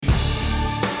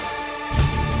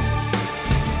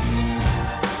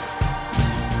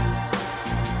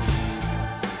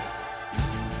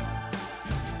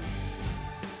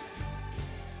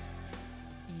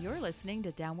listening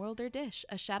to Downworld or Dish,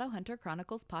 a Shadowhunter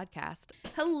Chronicles podcast.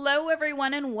 Hello,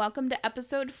 everyone, and welcome to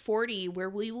episode 40, where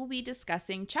we will be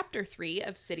discussing Chapter 3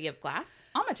 of City of Glass,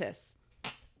 Amatis.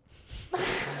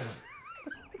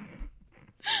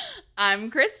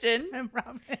 I'm Kristen. I'm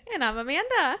Robin. And I'm Amanda.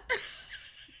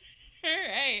 All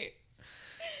right.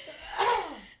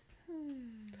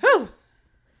 Whew.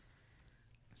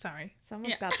 Sorry.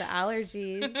 Someone's got the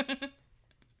allergies.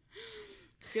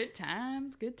 Good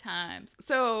times, good times.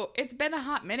 So it's been a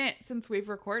hot minute since we've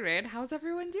recorded. How's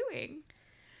everyone doing?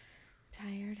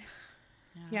 Tired.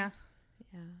 Yeah.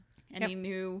 Yeah. Any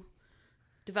new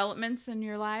developments in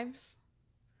your lives?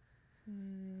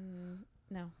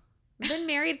 No. I've been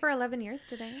married for 11 years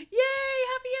today. Yay!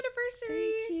 Happy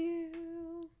anniversary! Thank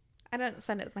you. I don't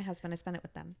spend it with my husband. I spend it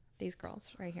with them. These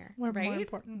girls right here. We're Right? more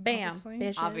important. Bam. Obviously.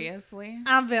 Bitches. Obviously.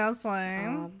 Obviously.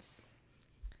 Obs.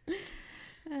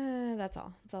 That's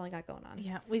all. That's all I got going on.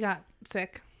 Yeah, we got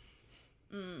sick,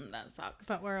 That sucks.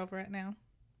 but we're over it now.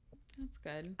 That's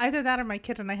good. Either that or my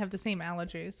kid and I have the same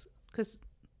allergies because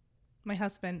my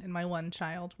husband and my one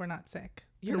child were not sick.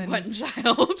 Your And then one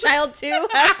child. Child 2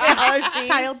 has allergies.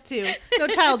 Child 2. No,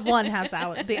 child 1 has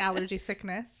the allergy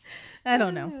sickness. I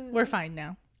don't know. We're fine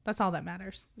now. That's all that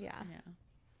matters. Yeah. Yeah.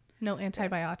 No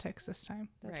antibiotics this time.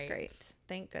 That's Right. great.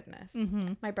 Thank goodness.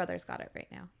 Mm-hmm. My brother's got it right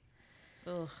now.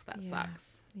 Ugh, that Yeah.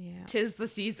 sucks. Yeah. 'Tis the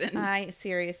season.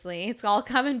 Seriously, it's all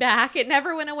coming back. It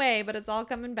never went away, but it's all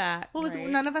coming back. What was Right.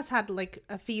 None of us had like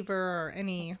a fever or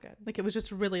any. That's good. Like it was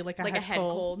just really like a Like a head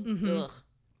cold. Mhm. Ugh.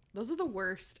 Those are the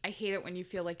worst. I hate it when you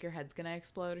feel like your head's gonna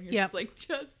explode and you're Yep. just like,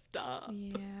 just stop.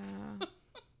 Yeah.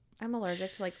 I'm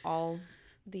allergic to like all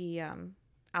the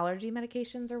allergy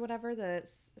medications or whatever, the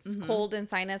cold and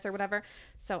sinus or whatever.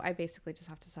 So I basically just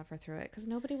have to suffer through it because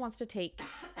nobody wants to take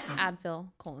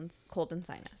Advil, cold and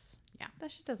sinus. Yeah.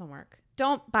 That shit doesn't work.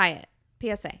 Don't buy it.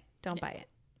 PSA. Don't buy it.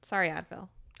 Sorry, Advil.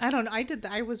 I don't know.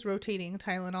 I was rotating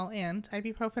Tylenol and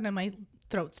ibuprofen and my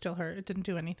throat still hurt. It didn't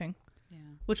do anything, Yeah.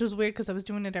 which was weird because I was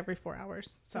doing it every 4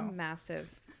 hours. So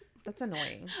Massive. That's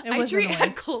annoying. it I was treat annoying.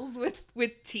 head colds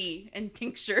with tea and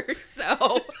tincture,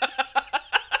 so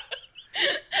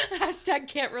hashtag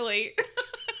can't relate.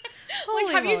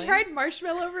 Holy have you moly. tried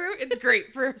marshmallow root? It's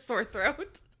great for a sore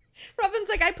throat. Robin's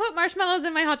like, I put marshmallows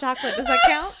in my hot chocolate. Does that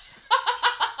count?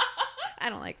 I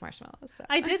don't like marshmallows. So.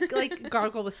 I did like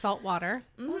gargle with salt water.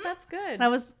 Oh, that's good. And I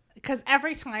was, because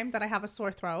every time that I have a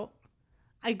sore throat,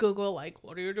 I Google like,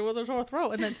 what do you do with a sore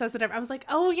throat? And then it says it. I was like,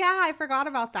 oh yeah, I forgot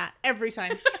about that every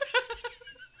time.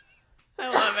 I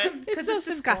love it. Because so it's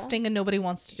simple. disgusting and nobody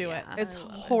wants to do it. Yeah, It's I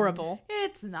love it. horrible.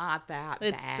 It's not that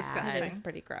It's bad. disgusting. It's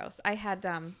pretty gross. I had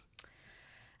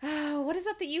what is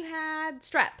that you had?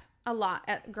 Strep a lot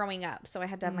growing up, so I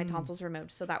had to have my tonsils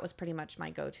removed. So that was pretty much my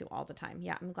go-to all the time.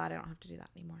 Yeah, I'm glad I don't have to do that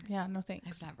anymore. Yeah, no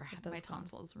thanks. I've never had Those my gone.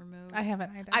 tonsils removed. I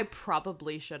haven't either. I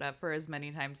probably should have for as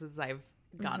many times as I've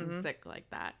gotten sick like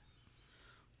that.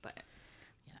 But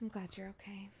I'm glad you're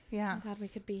okay. yeah. I'm glad we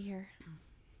could be here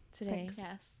today. Thanks.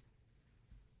 yes.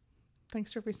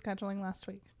 Thanks for rescheduling last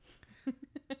week.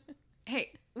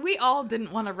 Hey, we all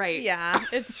didn't want to write Yeah,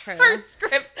 it's true. our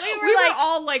scripts. We were like-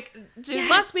 all like, dude, Yes.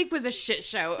 last week was a shit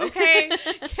show, okay?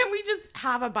 Can we just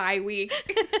have a bye week?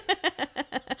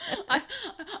 I'm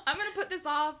going to put this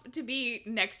off to be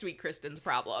next week Kristen's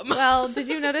problem. Well, did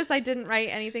you notice I didn't write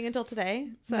anything until today?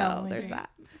 So No, I there's didn't. that.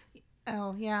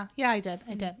 Oh yeah. Yeah, I did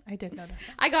notice that.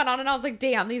 I got on and I was like,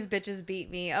 damn, these bitches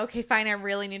beat me. Okay, fine. I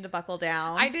really need to buckle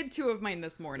down. I did 2 of mine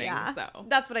this morning, Yeah. so.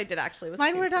 That's what I did actually. Was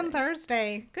Mine 2 were done today.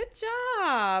 Thursday. Good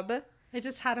job. I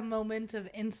just had a moment of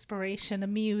inspiration, a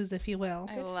muse, if you will.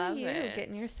 I Good love for you. it.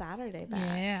 Getting your Saturday back.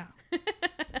 Yeah.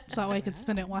 So I could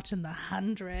spend it watching The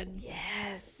 100.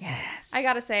 Yes. Yes. I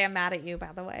gotta say, I'm mad at you, by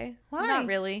the way. Why? Not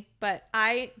really, but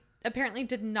I apparently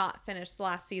did not finish the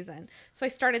last season. So I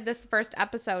started this first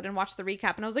episode and watched the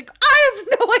recap, and I was like, I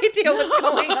have no idea what's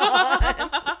going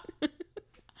on.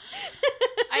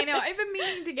 I know. I've been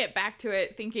meaning to get back to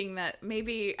it, thinking that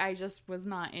maybe I just was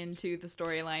not into the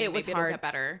storyline. It was maybe hard. It'll get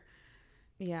better,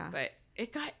 Yeah. but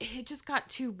it just got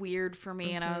too weird for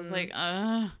me, and I was Mhm. like,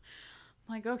 I'm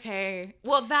like, okay.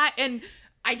 Well, that and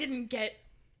I didn't get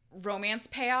romance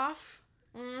payoff,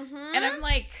 Mm-hmm. and I'm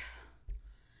like,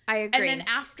 I agree. and then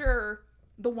after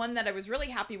the one that I was really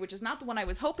happy, which is not the one I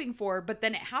was hoping for, but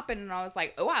then it happened and I was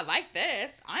like, oh, I like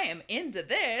this. I am into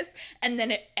this. And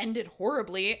then it ended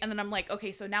horribly. And then I'm like,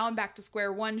 okay, so now I'm back to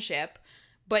square one ship,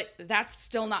 but that's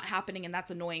still not happening and that's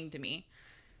annoying to me.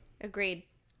 Agreed.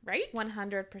 Right?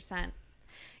 100%.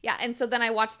 Yeah, and so then I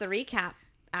watched the recap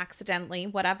accidentally,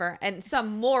 whatever, and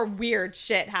some more weird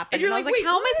shit happened. And you're I was like, like, "Wait,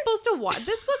 how am I what?" supposed to watch?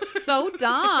 This looks so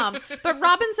dumb. But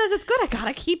Robin says it's good. I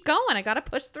gotta keep going. I gotta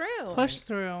push through. Push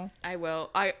through. I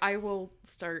will. I will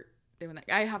start doing that.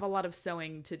 I have a lot of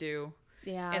sewing to do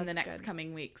Yeah, in the that's next good.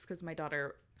 coming weeks because my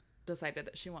daughter decided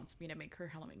that she wants me to make her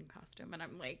Halloween costume, and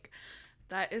I'm like,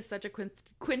 that is such a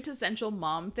quintessential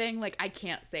mom thing. Like, I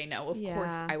can't say no. Of course,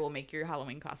 Yeah. I will make your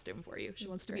Halloween costume for you. She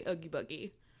wants to be Oogie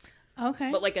Boogie,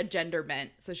 Okay. but like a gender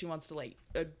bent. So she wants to like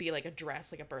be like a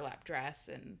dress, like a burlap dress,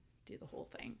 and do the whole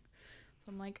thing.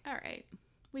 So I'm like, all right,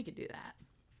 we can do that.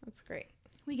 That's great.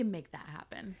 We can make that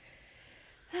happen.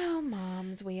 Oh,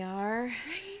 moms, we are.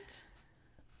 Right.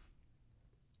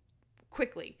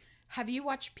 Quickly, have you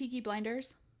watched Peaky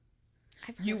Blinders?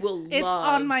 You will It's love.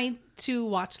 on my to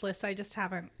watch list. I just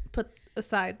haven't put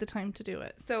aside the time to do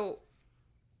it. So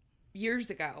years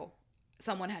ago,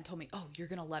 someone had told me, "Oh, you're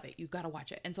gonna love it. You gotta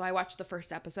watch it." And so I watched the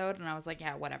first episode, and I was like,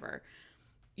 "Yeah, whatever."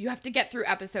 You have to get through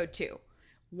episode 2.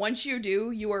 Once you do,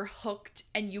 you are hooked,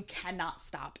 and you cannot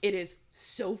stop. It is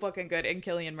so fucking good, and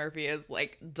Cillian Murphy is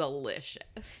like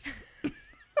delicious.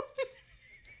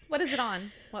 What is it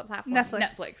on? What platform?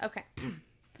 Netflix. Okay.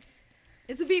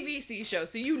 It's a BBC show,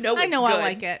 so you know it's I know good. I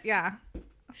like it. Yeah.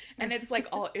 And it's like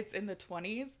it's in the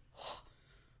 20s.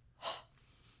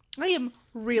 I am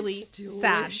really sad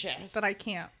Delicious. that I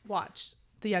can't watch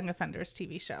the Young Offenders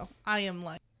TV show. I am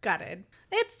like gutted.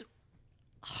 It's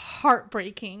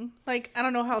heartbreaking. Like, I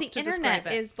don't know how else The to internet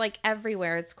describe it. is like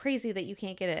everywhere. It's crazy that you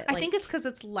can't get it. I Like, think it's because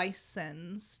it's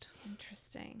licensed.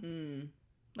 interesting.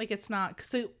 Like, it's not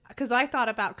because I thought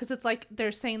about because it's like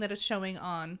they're saying that it's showing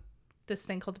on this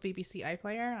thing called the BBC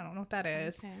iPlayer. I don't know what that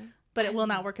is, Okay. but it will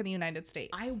not work in the United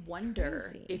States. I wonder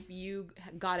Crazy. if you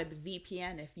got a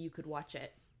VPN, if you could watch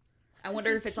it. I What's a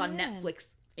wonder if it's on VPN? Netflix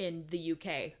in the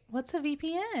UK. What's a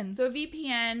VPN? So a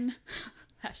VPN,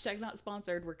 hashtag not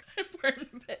sponsored, we're kind of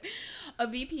important, but a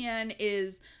VPN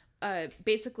is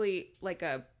basically like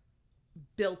a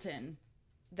built-in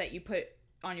that you put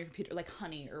on your computer, like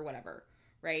Honey or whatever,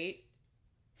 right?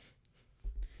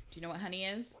 Do you know what Honey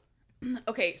is?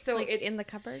 Okay, so Like it's in the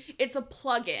cupboard. it's a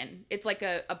plugin. It's like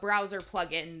a browser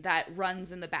plugin that runs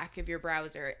in the back of your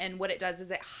browser. And what it does is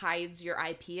it hides your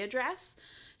IP address.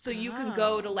 So you can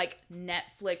go to like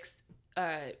Netflix,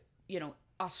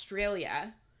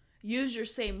 Australia, use your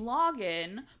same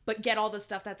login, but get all the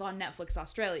stuff that's on Netflix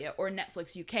Australia or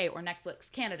Netflix UK or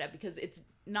Netflix Canada because it's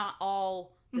not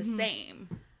all the same.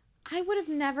 I would have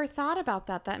never thought about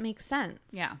that. That makes sense.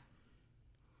 Yeah.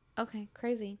 Okay.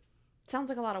 Crazy. Sounds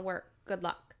like a lot of work. Good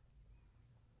luck.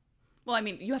 Well, I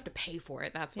mean, you have to pay for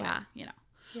it. That's why, Yeah.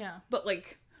 Yeah. But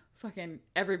like fucking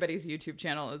everybody's YouTube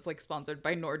channel is like sponsored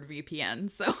by NordVPN,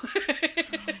 so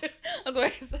that's why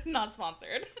I said not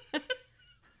sponsored.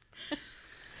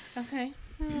 Okay.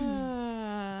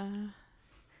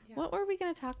 What were we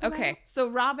going to talk about? Okay, so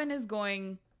Robin is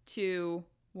going to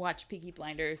watch Peaky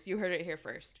Blinders. You heard it here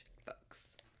first,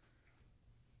 folks.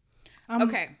 I'm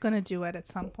Okay. gonna do it at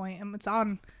some point, and it's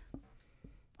on.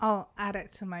 I'll add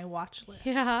it to my watch list.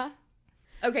 Yeah.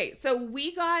 Okay, so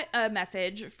we got a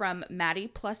message from Maddie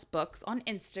Plus Books on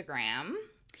Instagram,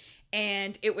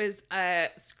 and it was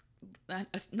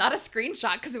not a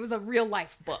screenshot because it was a real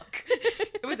life book.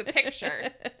 It was a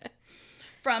picture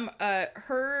from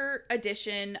her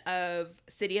edition of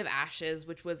City of Ashes,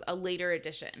 which was a later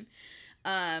edition.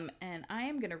 And I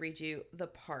am going to read you the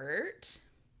part.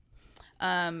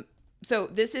 So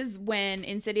this is when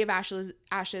in City of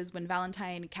Ashes, when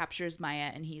Valentine captures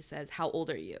Maya and he says, "How old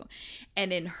are you?"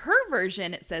 And in her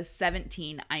version, it says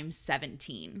 17, I'm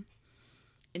 17.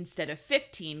 Instead of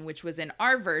 15, which was in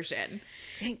our version.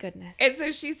 Thank goodness. And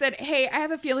so she said, "Hey, I have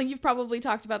a feeling you've probably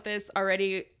talked about this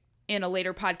already in a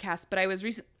later podcast, but I was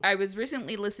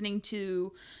recently listening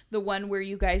to the one where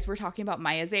you guys were talking about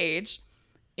Maya's age.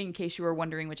 In case you were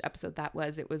wondering which episode that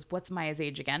was, it was What's Maya's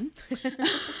Age Again?"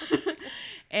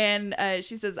 And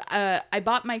she says, "I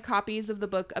bought my copies of the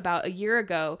book about a year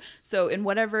ago. So in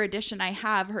whatever edition I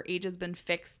have, her age has been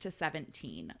fixed to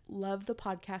 17. Love the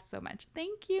podcast so much."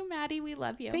 Thank you, Maddie. We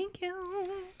love you. Thank you.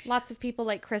 Lots of people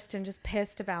like Kristen just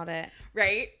pissed about it.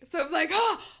 Right? So I'm like,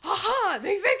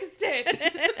 they fixed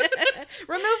it.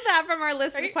 Remove that from our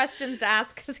list Right? of questions to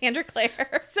ask Cassandra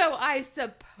Clare. So I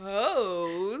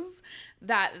suppose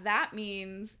that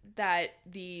means that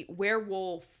the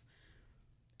werewolf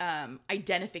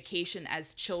identification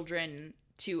as children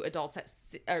to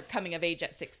adults or coming of age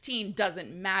at 16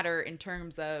 doesn't matter in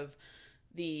terms of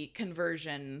the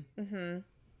conversion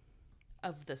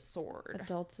of the sword.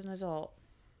 Adult's an adult.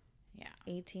 Yeah.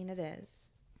 18 it is.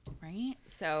 Right?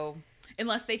 So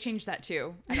unless they change that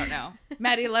too. I don't know.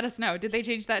 Maddie, let us know. Did they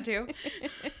change that too?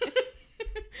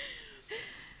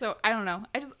 So I don't know.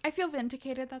 I feel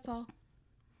vindicated. That's all.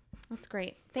 That's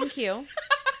great. Thank you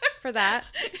for that.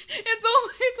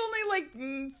 It's only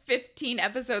like 15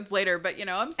 episodes later, but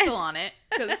I'm still on it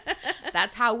because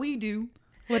that's how we do.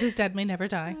 What is dead may never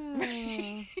die.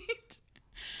 Right.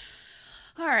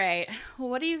 All right. Well,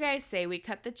 what do you guys say we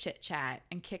cut the chit chat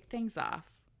and kick things off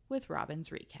with Robin's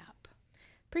recap?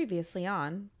 Previously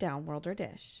on Downworlder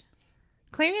Dish.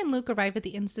 Clary and Luke arrive at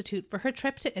the Institute for her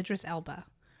trip to Idris Elba.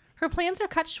 Her plans are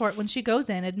cut short when she goes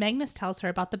in and Magnus tells her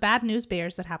about the bad news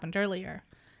bears that happened earlier.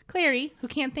 Clary, who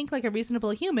can't think like a reasonable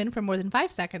human for more than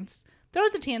 5 seconds,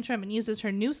 throws a tantrum and uses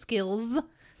her new skills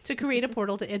to create a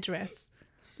portal to Idris.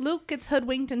 Luke gets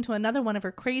hoodwinked into another one of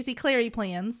her crazy Clary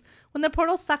plans when the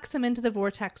portal sucks him into the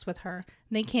vortex with her,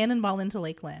 and they cannonball into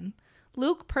Lake Lynn.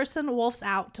 Luke person wolfs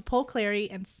out to pull Clary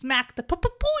and smack the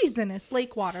poisonous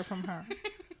lake water from her.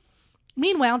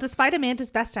 Meanwhile, despite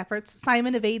Amanda's best efforts,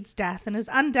 Simon evades death and is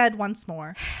undead once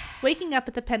more, waking up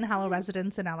at the Penhallow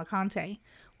residence in Alicante.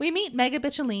 We meet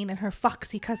Megabitch Aline and her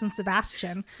foxy cousin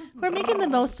Sebastian, who are making the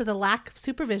most of the lack of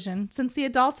supervision since the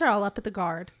adults are all up at the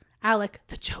guard. Alec,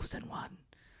 the chosen one,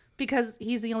 because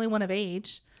he's the only one of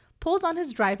age, pulls on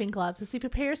his driving gloves as he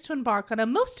prepares to embark on a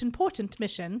most important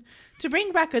mission to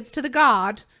bring records to the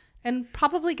guard and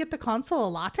probably get the consul a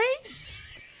latte?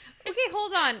 Okay,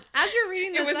 hold on. As you're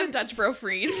reading this, It was a Dutch bro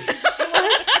freeze.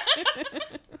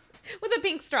 with a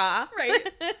pink straw. Right.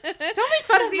 Don't make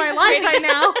fun of my life right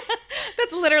now.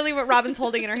 That's literally what Robin's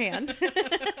holding in her hand.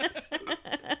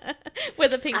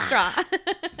 With a pink straw.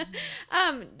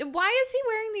 Why is he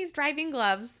wearing these driving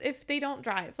gloves if they don't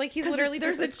drive? Like he's literally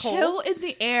there's just a it's chill cold. in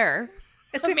the air.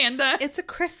 It's Amanda. It's a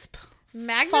crisp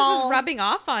Magnus fall is rubbing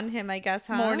off on him, I guess,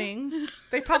 huh? morning.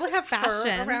 They probably have fur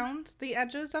Fashion. around the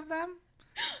edges of them.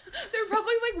 They're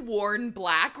probably like worn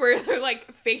black where they're like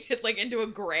faded like into a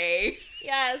gray.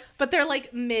 Yes. But they're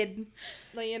like mid,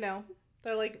 like,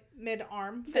 they're like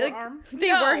mid-arm, forearm.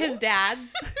 They were his dad's.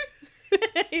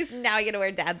 He's now gonna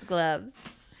wear dad's gloves.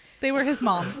 They were his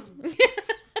mom's.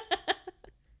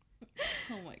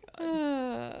 Oh my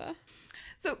god.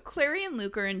 So Clary and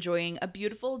Luke are enjoying a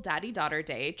beautiful daddy-daughter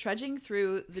day, trudging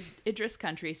through the Idris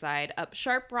countryside, up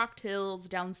sharp-rocked hills,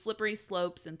 down slippery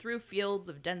slopes, and through fields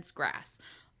of dense grass,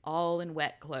 all in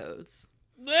wet clothes.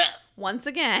 Once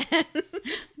again.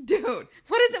 Dude.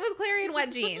 What is it with Clary and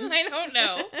wet jeans? I don't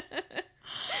know.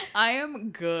 I am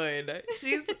good.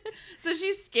 She's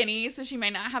skinny, so she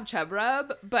might not have chub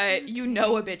rub, but a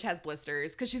bitch has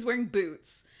blisters because she's wearing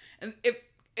boots. And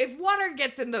if water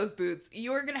gets in those boots,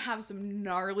 you're going to have some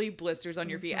gnarly blisters on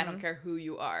your feet. I don't care who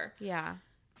you are. Yeah.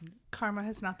 Karma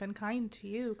has not been kind to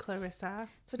you, Clarissa.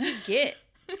 That's what you get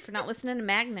for not listening to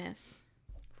Magnus.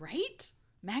 Right?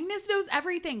 Magnus knows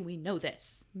everything. We know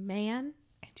this. Man.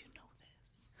 And you know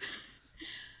this.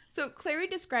 So Clary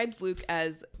describes Luke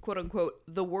as, quote unquote,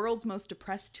 the world's most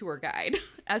depressed tour guide,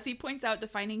 as he points out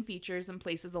defining features and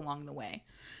places along the way.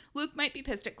 Luke might be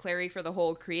pissed at Clary for the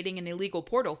whole creating an illegal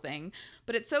portal thing,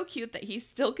 but it's so cute that he's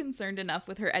still concerned enough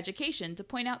with her education to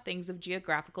point out things of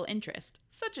geographical interest.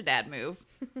 Such a dad move.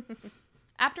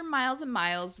 After miles and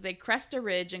miles, they crest a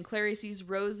ridge and Clary sees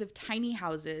rows of tiny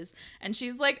houses, and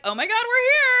she's like, oh my god,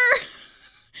 we're here!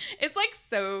 It's like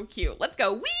so cute. Let's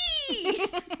go. Whee!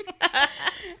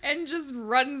 And just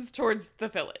runs towards the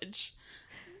village.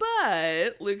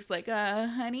 But Luke's like,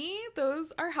 honey,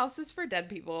 those are houses for dead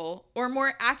people. Or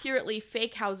more accurately,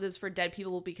 fake houses for dead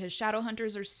people because shadow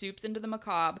hunters are soups into the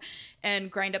macabre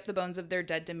and grind up the bones of their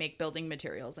dead to make building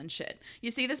materials and shit.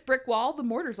 You see this brick wall? The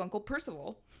mortar's Uncle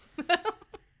Percival.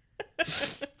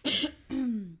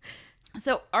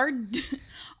 So our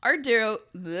duo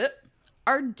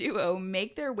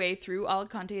make their way through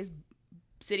Alicante's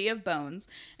city of bones,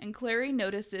 and Clary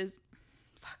notes the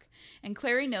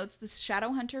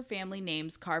Shadowhunter family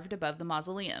names carved above the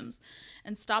mausoleums,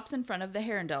 and stops in front of the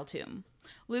Herondel tomb.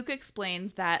 Luke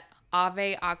explains that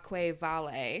Ave Aquae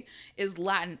Vale is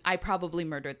Latin. I probably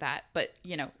murdered that, but,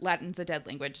 Latin's a dead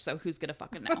language, so who's gonna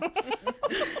fucking know?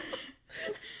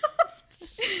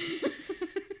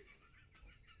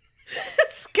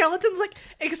 Skeleton's like,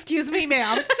 excuse me,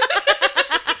 ma'am.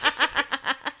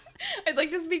 I'd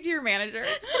like to speak to your manager.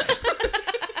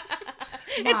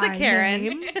 It's a Karen.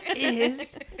 Name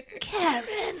is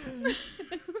Karen.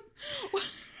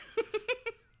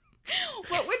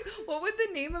 What would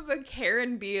the name of a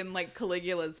Karen be in like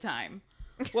Caligula's time?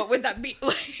 What would that be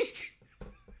like?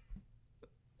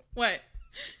 What?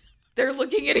 They're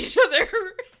looking at each other.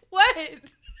 What? I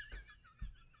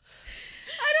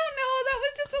don't know. That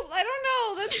was just I don't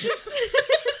know. That's just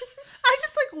I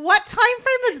just like, what time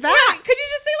frame is that? Could you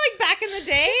just say like back in the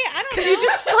day? I don't know.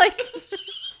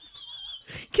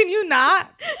 Can Can you not?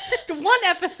 One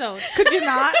episode. Could you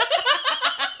not?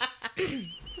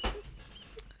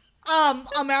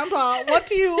 Amanda, what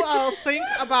do you think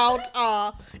about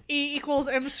E equals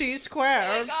MC squared?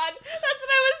 Oh my God, that's what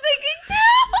I was thinking too.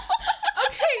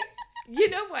 Okay, you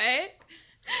know what?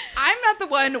 I'm not the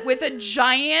one with a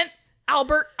giant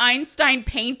Albert Einstein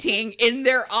painting in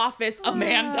their office,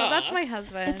 Amanda. That's my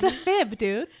husband. It's a fib,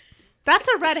 dude. That's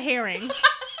a red herring.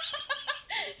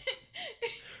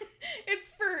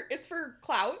 It's for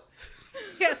clout.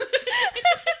 Yes.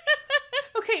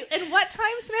 Okay, and what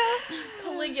times now?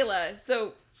 Caligula.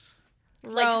 So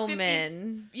like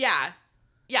Roman. 50 yeah,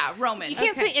 Roman. You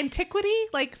can't say antiquity?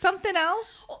 Like something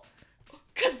else?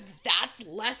 Because that's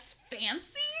less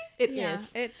fancy. It Yeah,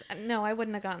 is. it's no. I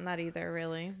wouldn't have gotten that either.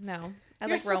 Really, no. I You're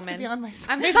like supposed to Roman. be on my side.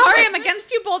 I'm sorry. I'm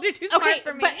against you both. You're too smart Okay,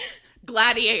 for me. but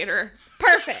Gladiator.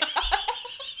 Perfect.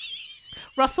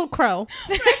 Russell Crowe.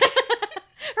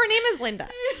 Her name is Linda.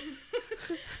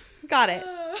 Got it.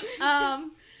 It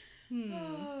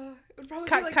would probably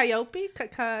be like Calliope?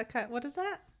 What is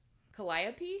that?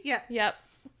 Calliope? Yeah, Yep.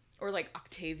 Or like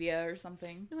Octavia or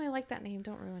something. No, I like that name.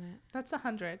 Don't ruin it. that's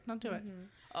 100. Don't do it.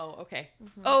 Oh, okay.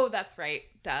 Oh, that's right.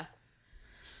 Duh.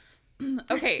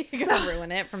 Okay. You're gonna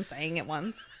ruin it from saying it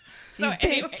once. So You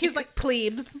anyway, bitch. He's like,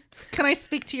 plebes. Can I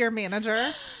speak to your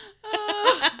manager?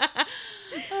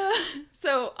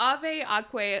 so Ave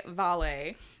Aquae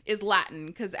Vale is Latin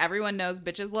because everyone knows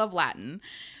bitches love Latin.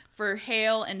 For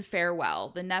hail and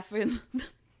farewell, the Nephilim.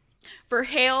 For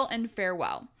hail and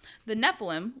farewell, the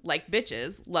Nephilim, like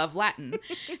bitches, love Latin,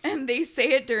 and they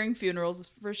say it during funerals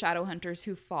for shadow hunters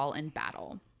who fall in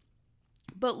battle.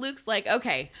 But Luke's like,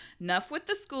 okay, enough with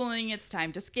the schooling. It's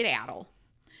time to skedaddle.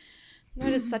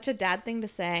 That is such a dad thing to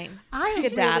say. I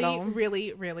Skedaddle.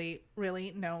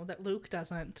 really know that Luke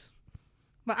doesn't.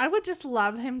 But I would just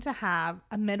love him to have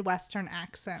a Midwestern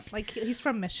accent. Like, he's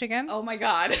from Michigan. Oh my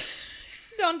God.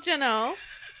 Don't you know?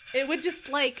 It would just,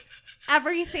 like,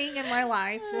 everything in my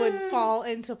life would fall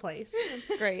into place.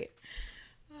 It's great.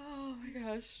 Oh my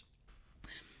gosh.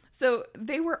 So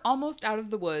they were almost out of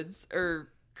the woods, or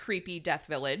creepy death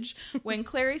village, when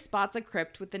Clary spots a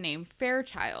crypt with the name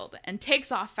Fairchild and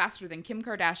takes off faster than Kim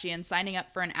Kardashian signing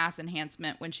up for an ass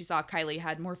enhancement when she saw Kylie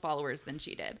had more followers than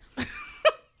she did.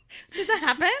 Did that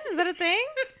happen? Is that a thing?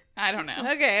 I don't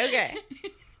know. Okay.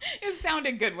 It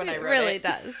sounded good when I It wrote really it.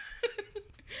 does.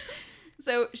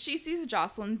 So she sees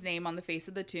Jocelyn's name on the face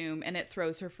of the tomb and it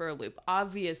throws her for a loop.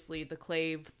 Obviously, the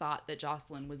Clave thought that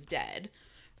Jocelyn was dead,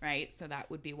 right? So that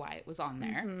would be why it was on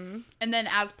there. Mm-hmm. And then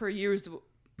as per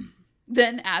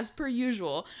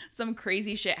usual, some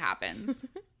crazy shit happens.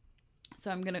 So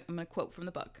I'm gonna quote from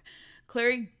the book.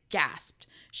 Clary gasped.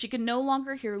 She could no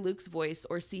longer hear Luke's voice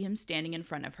or see him standing in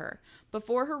front of her.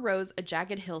 Before her rose a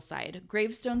jagged hillside,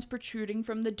 gravestones protruding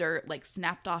from the dirt like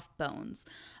snapped-off bones.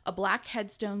 A black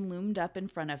headstone loomed up in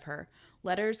front of her,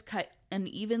 letters cut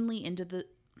unevenly into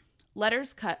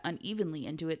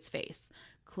its face.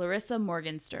 Clarissa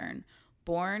Morgenstern,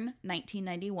 born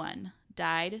 1991,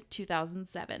 died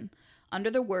 2007. Under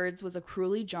the words was a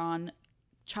cruelly drawn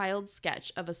child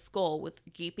sketch of a skull with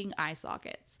gaping eye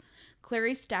sockets.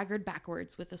 Clary staggered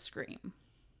backwards with a scream.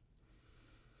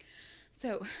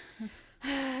 So,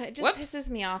 It just Whoops. pisses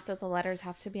me off that the letters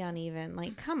have to be uneven.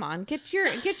 Like, come on, get your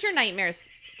nightmares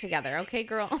together, okay,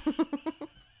 girl? the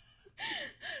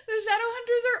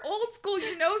Shadowhunters are old school.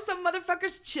 You know some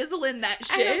motherfuckers chiseling that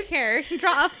I don't shit. care.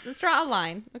 Let's draw a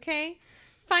line, okay?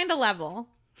 Find a level.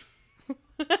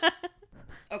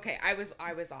 Okay, I was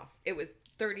off. It was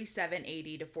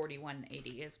 3780 to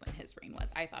 4180 is when his reign was.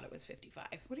 I thought it was 55.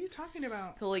 What are you talking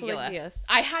about? Caligula. Caligulus.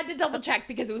 I had to double check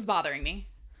because it was bothering me.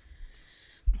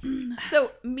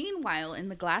 So, meanwhile, in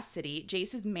the Glass City,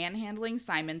 Jace is manhandling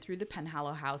Simon through the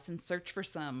Penhallow house in search for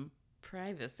some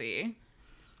privacy.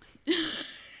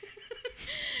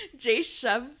 Jace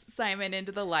shoves Simon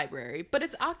into the library, but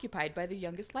it's occupied by the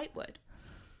youngest Lightwood.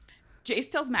 Jace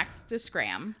tells Max to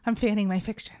scram. I'm fanning my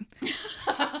fiction.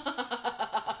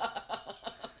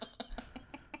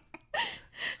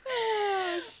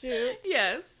 Oh, shoot.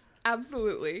 Yes,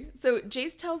 absolutely. So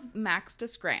Jace tells Max to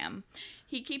scram.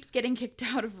 He keeps getting kicked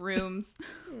out of rooms.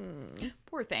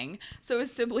 Poor thing. So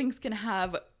his siblings can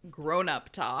have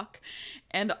grown-up talk.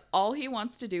 And all he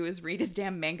wants to do is read his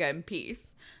damn manga in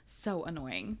peace. So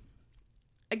annoying.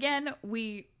 Again,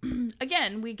 we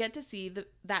get to see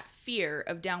that fear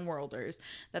of downworlders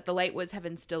that the Lightwoods have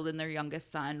instilled in their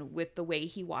youngest son with the way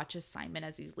he watches Simon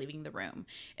as he's leaving the room.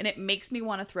 And it makes me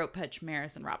want to throat punch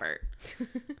Maris and Robert.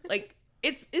 Like,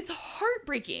 it's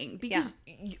heartbreaking because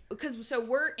so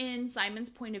we're in Simon's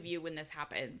point of view when this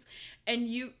happens. And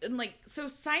so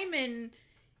Simon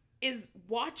is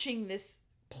watching this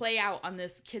play out on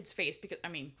this kid's face because, I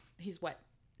mean, he's what,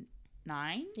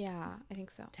 9? Yeah, I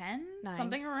think so. 10? 9.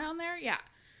 Something around there? Yeah.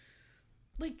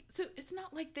 Like, so it's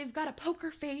not like they've got a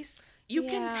poker face. You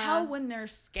can tell when they're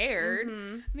scared.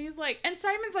 Mm-hmm. And he's like, and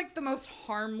Simon's like the most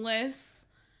harmless.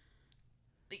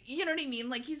 You know what I mean?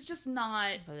 Like, he's just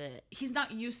not, he's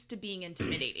not used to being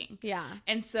intimidating. Yeah.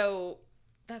 And so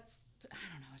that's, I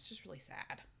don't know, it's just really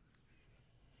sad.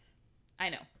 I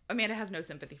know. Amanda has no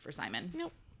sympathy for Simon.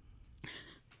 Nope.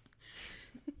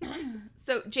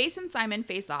 So Jace and Simon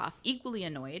face off, equally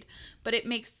annoyed, but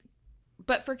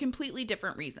for completely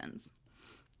different reasons.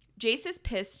 Jace is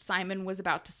pissed Simon was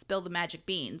about to spill the magic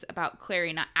beans about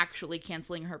Clary not actually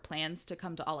canceling her plans to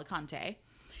come to Alicante.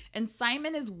 And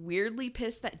Simon is weirdly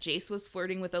pissed that Jace was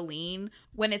flirting with Aline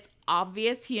when it's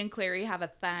obvious he and Clary have a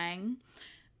thing.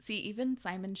 See, even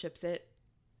Simon ships it.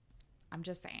 I'm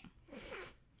just saying.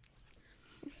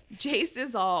 Jace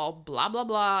is all blah, blah,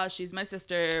 blah. She's my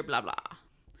sister, blah, blah.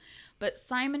 But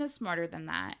Simon is smarter than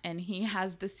that. And he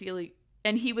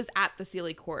was at the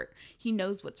Sealy court. He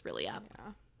knows what's really up.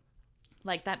 Yeah.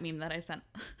 Like that meme that I sent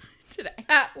today.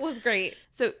 That was great.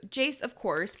 So Jace, of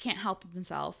course, can't help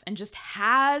himself and just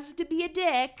has to be a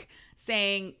dick,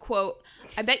 saying, quote,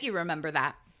 "I bet you remember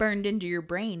that. Burned into your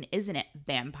brain, isn't it,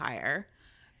 vampire?"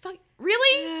 Fuck,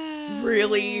 really?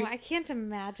 Really? I can't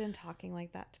imagine talking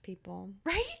like that to people.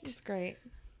 Right? It's great.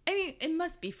 I mean, it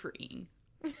must be freeing.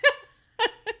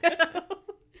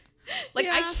 Like,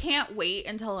 Yeah. I can't wait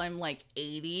until I'm like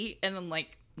 80 and then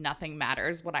like nothing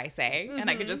matters what I say and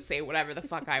I can just say whatever the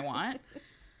fuck I want.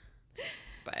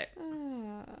 But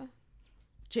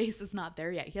Jace is not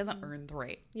there yet. He hasn't earned the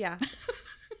right. Yeah.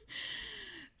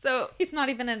 So He's not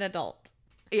even an adult.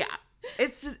 yeah,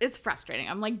 it's frustrating.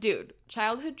 I'm like, dude,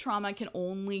 childhood trauma can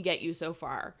only get you so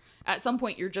far. At some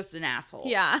point, you're just an asshole.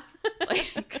 Yeah.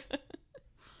 Like,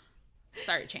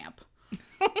 sorry, champ.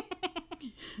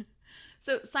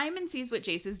 So Simon sees what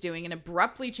Jace is doing and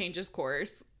abruptly changes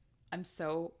course. I'm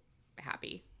so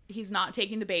happy. He's not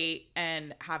taking the bait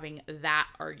and having that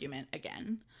argument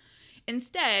again.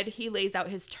 Instead, he lays out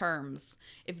his terms.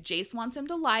 If Jace wants him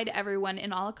to lie to everyone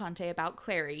in Alicante about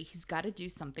Clary, he's got to do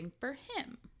something for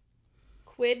him.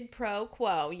 Quid pro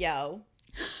quo, yo.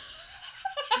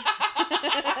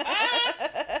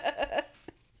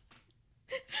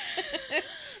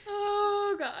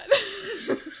 Oh, God.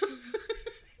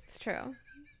 It's true.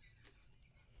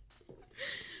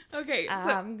 Okay, so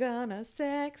I'm gonna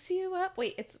sex you up.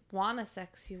 Wait, it's wanna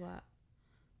sex you up.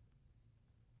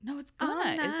 no, it's All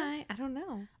gonna. Is it? night. I don't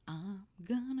know. I'm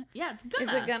gonna. Yeah, it's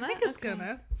gonna. Is it gonna? I think it's Okay.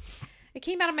 gonna. It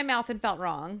came out of my mouth and felt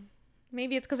wrong.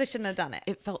 Maybe it's because I shouldn't have done it.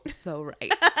 It felt so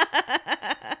right.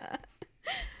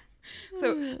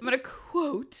 So I'm gonna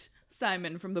quote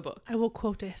Simon from the book. I will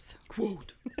quoteth.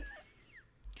 Quote.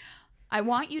 I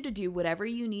want you to do whatever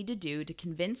you need to do to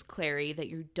convince Clary that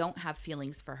you don't have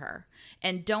feelings for her.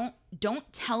 And don't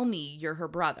tell me you're her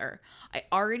brother. I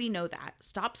already know that.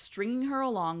 Stop stringing her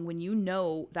along when you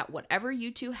know that whatever you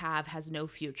two have has no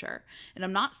future. And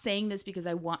I'm not saying this because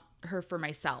I want her for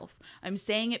myself. I'm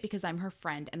saying it because I'm her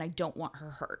friend and I don't want her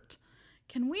hurt.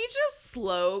 Can we just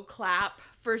slow clap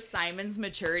for Simon's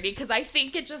maturity? Because I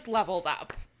think it just leveled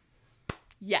up.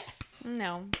 Yes.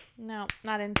 No,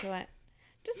 not into it.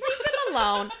 Just leave them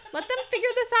alone. Let them figure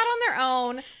this out on their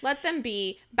own. Let them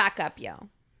be. Back up, yo.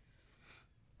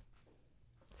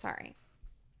 Sorry.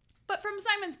 But from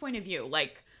Simon's point of view,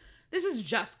 like, this is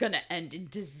just going to end in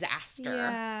disaster.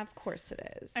 Yeah, of course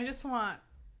it is. I just want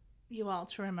you all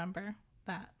to remember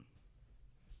that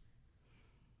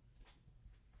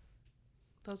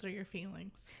those are your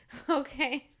feelings.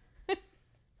 Okay.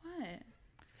 What?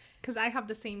 Because I have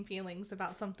the same feelings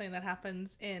about something that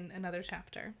happens in another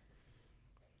chapter.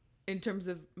 In terms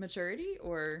of maturity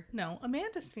or? No,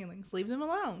 Amanda's feelings. Leave them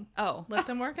alone. Oh, Let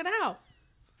them work it out.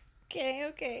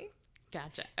 Okay.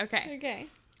 gotcha. Okay. Okay.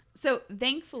 So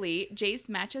thankfully, Jace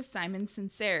matches Simon's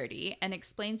sincerity and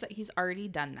explains that he's already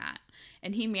done that.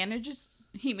 And he manages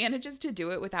to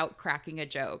do it without cracking a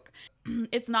joke.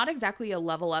 It's not exactly a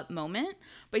level up moment,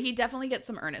 but he definitely gets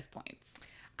some earnest points.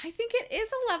 I think it is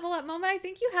a level up moment. I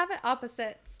think you have it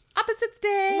opposites. Opposites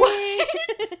day.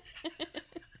 What?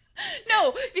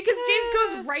 No, because Jace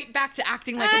goes right back to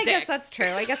acting like a I dick. guess that's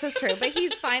true. But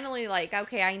he's finally like,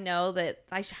 okay, I know that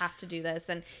I have to do this.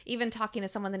 And even talking to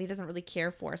someone that he doesn't really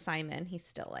care for, Simon, he's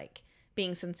still like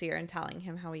being sincere and telling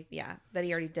him how that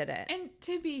he already did it. And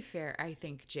to be fair, I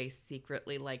think Jace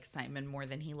secretly likes Simon more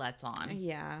than he lets on.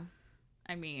 Yeah.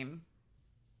 I mean,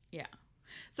 yeah.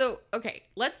 So, okay,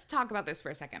 let's talk about this for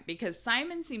a second because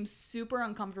Simon seems super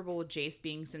uncomfortable with Jace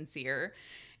being sincere.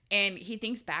 And he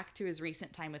thinks back to his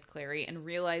recent time with Clary and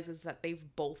realizes that they've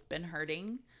both been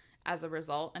hurting as a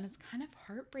result. And it's kind of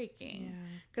heartbreaking.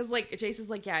 Because, like, Jace is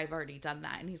like, yeah, I've already done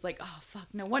that. And he's like, oh, fuck,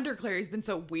 no wonder Clary's been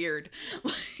so weird.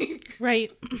 Like,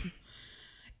 Right.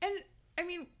 and, I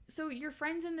mean, so your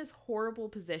friend's in this horrible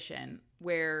position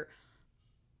where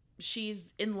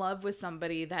she's in love with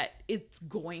somebody that it's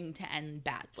going to end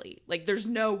badly. Like, there's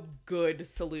no good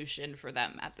solution for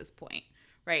them at this point,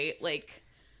 right? Like,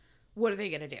 what are they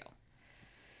gonna do?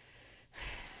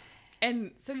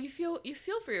 And so you feel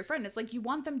for your friend. It's like you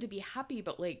want them to be happy,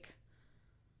 but like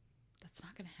that's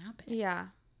not gonna happen. Yeah.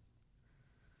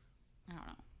 I don't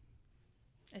know.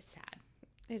 It's sad.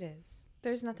 It is.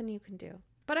 There's nothing you can do.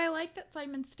 But I like that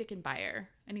Simon's sticking by her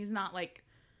and he's not like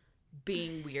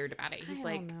being weird about it. He's I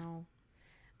like, don't know.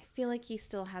 I feel like he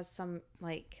still has some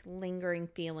like lingering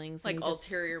feelings. like and he just-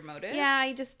 ulterior motives.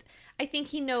 Yeah, I think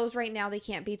he knows right now they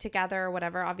can't be together or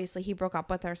whatever. Obviously, he broke up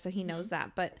with her, so he knows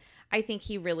that. But I think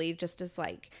he really just is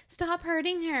like, stop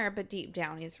hurting her. But deep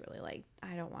down, he's really like,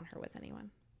 I don't want her with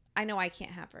anyone. I know I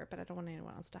can't have her, but I don't want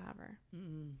anyone else to have her.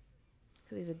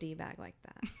 Because he's a D-bag like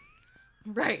that.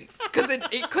 Right. Because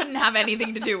it couldn't have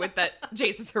anything to do with that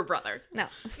Jace is her brother. No.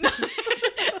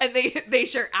 And they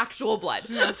share actual blood.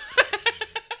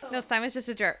 No, Simon's just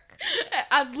a jerk.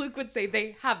 As Luke would say,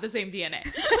 they have the same DNA.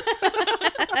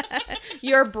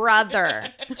 Your brother.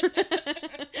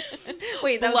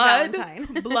 Wait, that was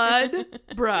Valentine. Blood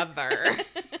brother.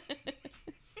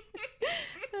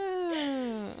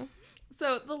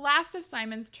 So the last of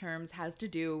Simon's terms has to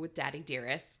do with Daddy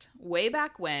Dearest. Way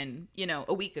back when,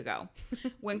 a week ago,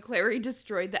 when Clary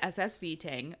destroyed the SSV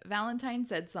Tang, Valentine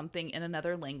said something in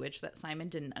another language that Simon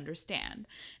didn't understand,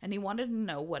 and he wanted to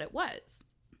know what it was.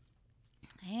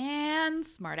 And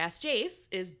smartass Jace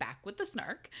is back with the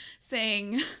snark,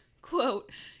 saying,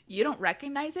 quote, "You don't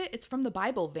recognize it? It's from the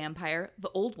Bible, vampire,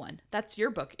 the old one. That's your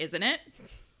book, isn't it?"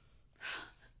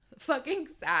 Fucking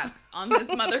sass on this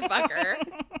motherfucker.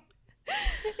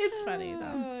 It's funny,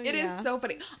 though. It is so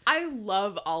funny. I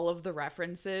love all of the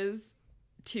references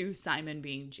to Simon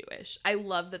being Jewish. I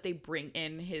love that they bring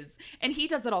in and he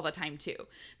does it all the time too.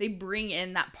 They bring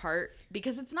in that part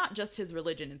because it's not just his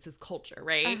religion, it's his culture,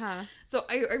 right? Uh-huh. So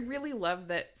I really love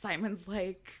that Simon's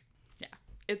like, yeah,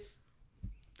 it's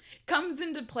comes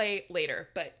into play later,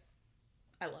 but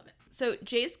I love it. So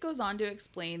Jace goes on to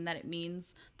explain that it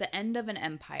means the end of an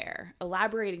empire,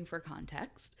 elaborating for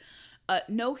context.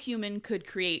 No human could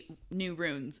create new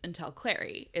runes until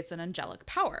Clary. It's an angelic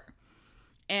power.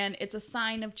 And it's a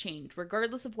sign of change.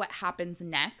 Regardless of what happens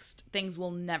next, things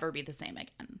will never be the same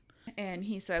again. And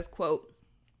he says, quote,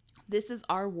 "This is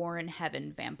our war in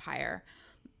heaven, vampire.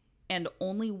 And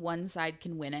only one side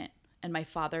can win it. And my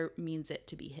father means it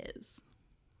to be his."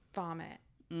 Vomit.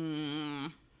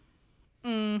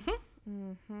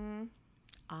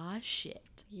 Ah,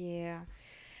 shit. Yeah.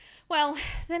 Well,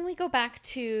 then we go back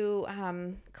to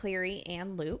Clary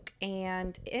and Luke,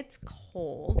 and it's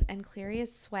cold, and Clary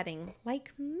is sweating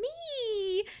like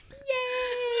me.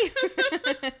 Yay!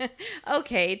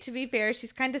 Okay, to be fair,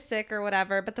 she's kind of sick or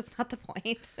whatever, but that's not the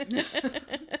point.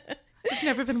 I've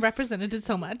never been represented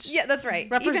so much. Yeah, that's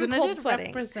right. Even cold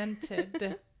sweating.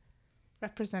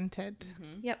 Represented.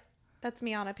 Yep, that's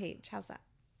me on a page. How's that?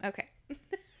 Okay.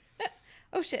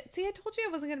 Oh, shit. See, I told you I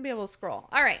wasn't going to be able to scroll.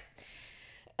 All right.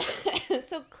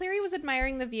 So Clary was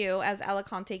admiring the view as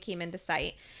Alicante came into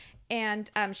sight,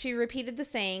 and she repeated the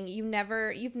saying, you've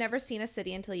never seen a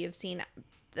city until you've seen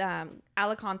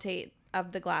Alicante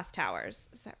of the glass towers.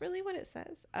 Is that really what it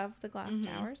says? Of the glass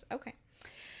towers? Okay.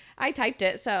 I typed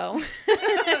it, so.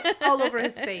 All over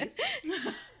his face.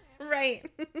 Right.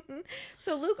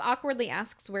 So Luke awkwardly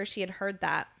asks where she had heard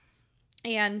that.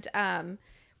 And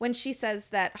when she says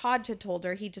that Hodge had told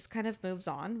her, he just kind of moves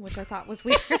on, which I thought was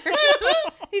weird.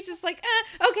 He's just like,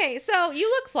 okay, so you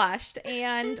look flushed.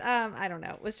 And I don't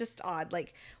know. It was just odd.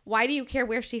 Like, why do you care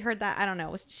where she heard that? I don't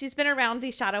know. She's been around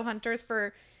these shadow hunters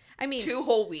for, 2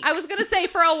 whole weeks. I was going to say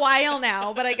for a while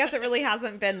now, but I guess it really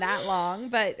hasn't been that long.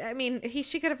 But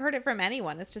she could have heard it from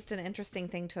anyone. It's just an interesting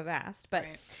thing to have asked. But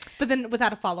Right. But then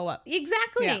without a follow-up.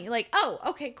 exactly. Yeah. Like, oh,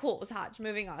 okay, cool. It was Hodge.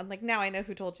 Moving on. Like, now I know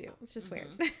who told you. It's just weird.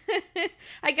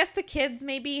 I guess the kids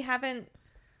maybe haven't,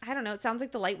 I don't know. It sounds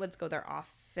like the Lightwoods go there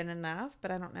often enough, but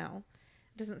I don't know.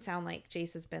 It doesn't sound like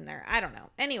Jace has been there. I don't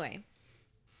know. Anyway.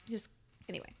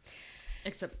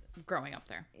 Except growing up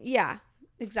there. Yeah,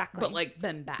 exactly. But, like,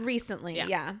 been back. Recently, Yeah.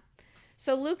 yeah.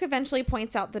 So Luke eventually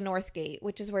points out the North Gate,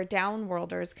 which is where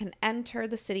downworlders can enter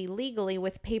the city legally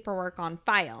with paperwork on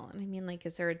file. And I mean, like,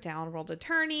 is there a downworld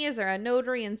attorney? Is there a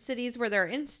notary in cities where there are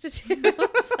institutes?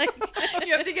 Like,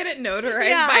 You have to get it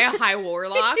notarized by a high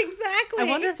warlock. exactly. I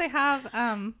wonder if they have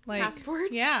like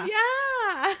Passports? Yeah.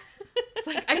 Yeah. It's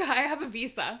like, I have a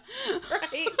visa.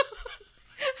 Right.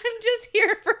 I'm just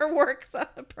here for work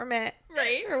permit.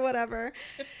 Right. Or whatever.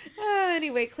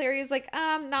 Anyway, Clary's like,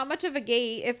 not much of a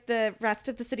gate if the rest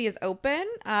of the city is open.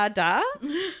 Duh.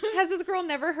 Has this girl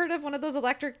never heard of one of those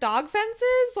electric dog fences?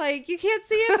 Like, you can't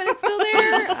see it, but it's still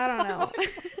there? I don't know.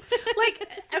 Like,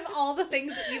 of all the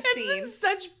things that you've seen. It's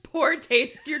such poor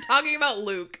taste. You're talking about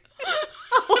Luke.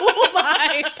 Oh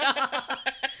my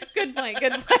gosh. Good point.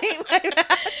 Good point. My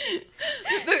bad.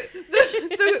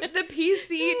 The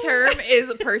PC term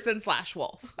is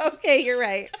person/wolf. Okay, you're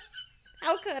right.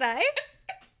 How could I?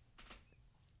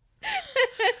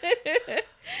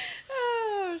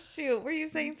 Oh, shoot. Were you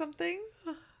saying something?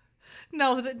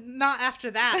 No, not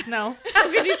after that. No. How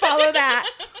could you follow that?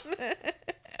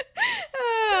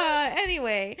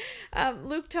 Anyway,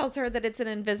 Luke tells her that it's an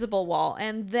invisible wall,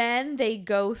 and then they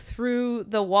go through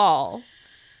the wall.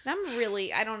 And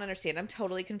I don't understand. I'm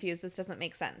totally confused. This doesn't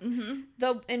make sense. Mm-hmm.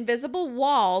 The invisible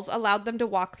walls allowed them to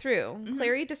walk through. Mm-hmm.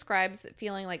 Clary describes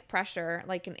feeling like pressure,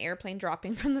 like an airplane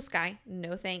dropping from the sky.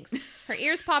 No thanks. Her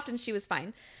ears popped and she was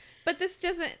fine. But this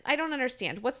doesn't, I don't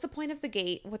understand. What's the point of the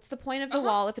gate? What's the point of the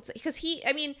wall? If it's, because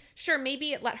sure,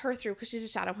 maybe it let her through because she's a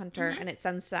shadow hunter and it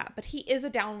sends to that. But he is a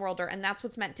downworlder and that's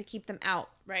what's meant to keep them out.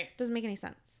 Right. Doesn't make any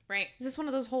sense. Right. Is this one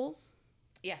of those holes?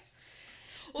 Yes.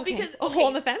 Well, Okay. because A hole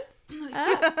in the fence?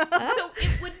 So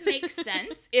it would make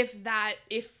sense if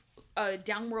a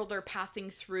downworlder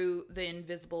passing through the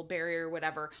invisible barrier or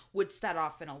whatever would set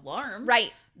off an alarm.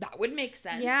 Right. That would make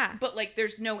sense. Yeah. But like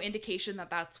there's no indication that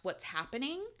that's what's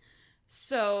happening.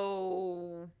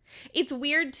 So It's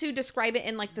weird to describe it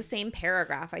in like the same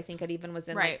paragraph. I think it even was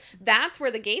in Right. like, that's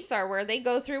where the gates are, where they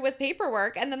go through with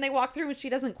paperwork and then they walk through and she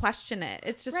doesn't question it.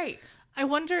 It's just right. I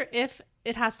wonder if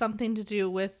it has something to do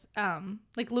with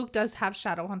like Luke does have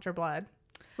Shadowhunter blood,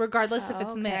 regardless if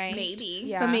it's Okay. mixed. Maybe.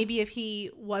 Yeah. So maybe if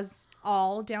he was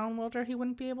all downworlder, he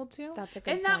wouldn't be able to. That's a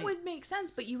good And point. that would make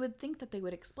sense, but you would think that they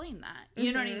would explain that.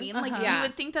 You know what I Mhm. mean? Like Yeah. you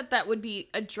would think that would be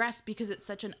addressed because it's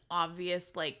such an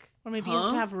obvious like Or maybe you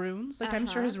have to have runes. Like I'm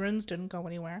sure Uh-huh. his runes didn't go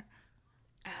anywhere.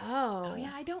 Oh. Oh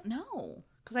yeah, I don't know.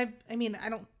 Because I mean, I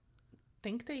don't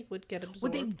think they would get absorbed.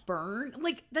 Would they burn?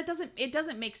 Like it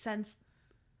doesn't make sense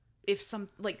if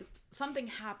something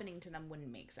happening to them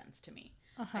wouldn't make sense to me.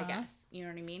 I guess. You know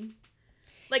what I mean?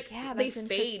 Like Yeah, they that's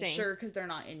fade, interesting. sure, because they're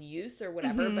not in use or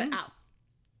whatever, but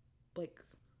like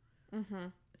Mm-hmm.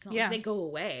 it's not Yeah. like they go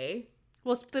away.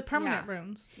 Well, it's the permanent Yeah.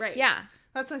 runes. Right. Yeah.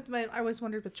 That's like I always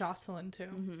wondered with Jocelyn too.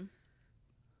 Mm-hmm.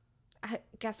 I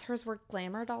guess hers were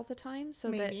glamored all the time so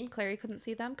Maybe. that Clary couldn't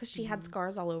see them because she had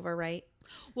scars all over, right?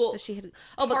 Well, That she had.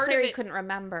 Oh, but part of Clary it- couldn't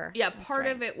remember. yeah, That's part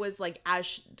right. of it was like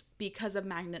because of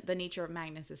the nature of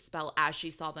Magnus's spell, as she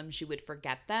saw them, she would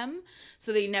forget them.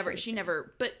 So she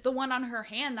never. But the one on her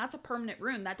hand, that's a permanent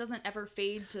rune. That doesn't ever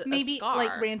fade to Maybe a scar.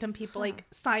 like random people like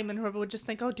Simon, whoever would just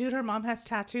think, "Oh, dude, her mom has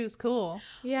tattoos. Cool."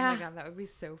 Yeah. Oh my god, that would be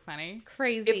so funny.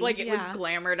 Crazy. If like it was yeah.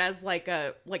 glamored as like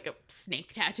a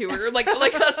snake tattoo or like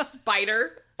a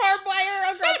spider. barbed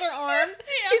wire across her arm.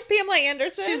 She's Pamela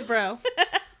Anderson. She's bro.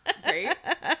 Right?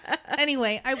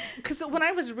 Anyway, because when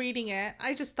I was reading it,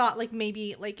 I just thought like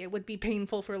maybe like it would be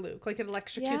painful for Luke, like it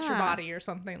electrocutes your Yeah. body or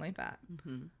something like that.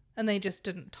 Mm-hmm. And they just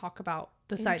didn't talk about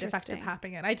the side effect of Interesting.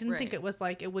 having it. I didn't think Right. it was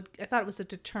like it would. I thought it was a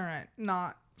deterrent,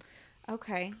 not.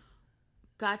 Okay.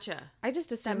 Gotcha. I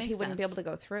just assumed he makes wouldn't be sense. able to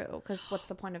go through because what's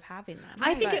the point of having them?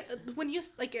 I think But- when you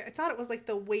like, I thought it was like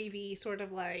the wavy sort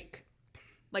of like.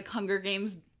 Like Hunger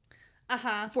Games.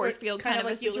 Force field kind of a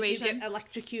like you situation. get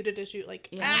electrocuted as you like.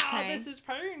 Yeah. Ow, Okay. this is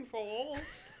painful.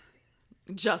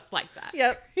 Just like that.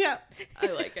 Yep. Yeah. I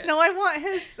like it. No, I want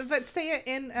his, but say it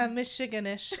in a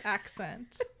Michiganish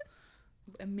accent.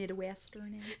 A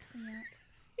Midwestern accent.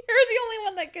 You're the only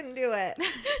one that can do it.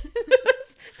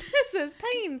 this is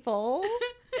painful.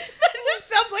 That just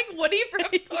sounds like Woody from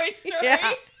Toy Story.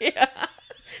 Yeah. Yeah.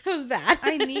 It was bad.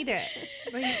 I need it.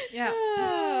 Like, yeah.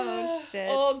 Oh, shit.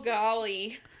 Oh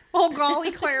golly. Oh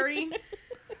golly, Clary.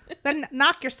 Then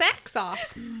knock your sacks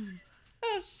off.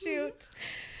 Oh, shoot.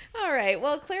 All right.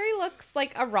 Well, Clary looks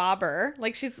like a robber.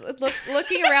 Like she's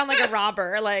looking around like a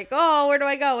robber. Like, oh, where do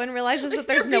I go? And realizes that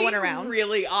there's You're no one being around.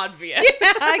 Really obvious.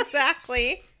 Yeah,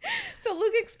 exactly. So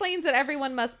Luke explains that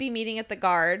everyone must be meeting at the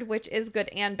guard, which is good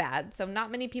and bad. So not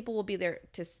as many people will be there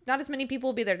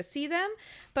to see them,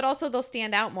 but also they'll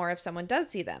stand out more if someone does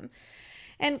see them.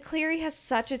 And Clary has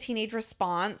such a teenage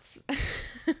response.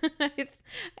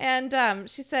 And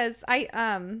she says, I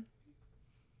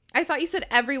thought you said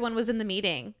everyone was in the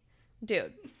meeting.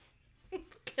 Dude.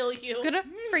 Kill you. Gonna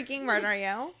freaking murder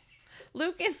you.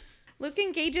 Luke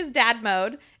engages dad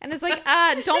mode and is like,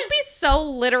 don't be so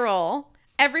literal.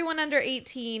 No one under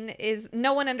 18 is in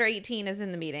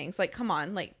the meetings. Like, come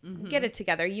on, like, get it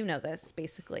together. You know this,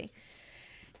 basically.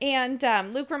 And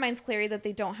Luke reminds Clary that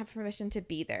they don't have permission to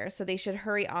be there, so they should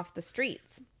hurry off the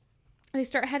streets. They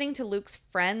start heading to Luke's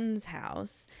friend's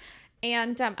house.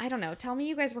 And I don't know, tell me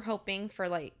you guys were hoping for,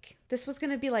 like, this was going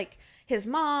to be, like, his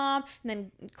mom, and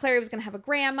then Clary was going to have a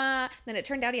grandma, and then it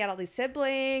turned out he had all these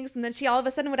siblings, and then she all of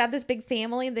a sudden would have this big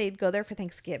family, and they'd go there for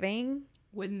Thanksgiving.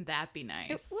 Wouldn't that be nice?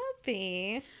 It would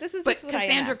be. This is but just what I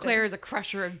Cassandra imagined. Clare is a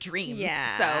crusher of dreams.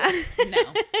 Yeah. So, no.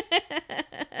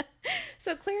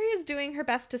 So Clary is doing her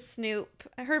best to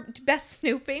her best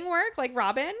snooping work, like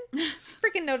Robin. She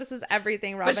freaking notices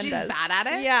everything Robin But she's does. bad at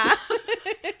it? Yeah.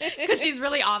 Because she's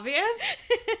really obvious?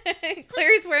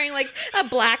 Clary's wearing, like, a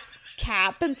black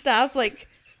cap and stuff. Like,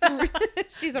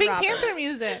 she's a Pink Robin. Panther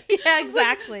music. Yeah,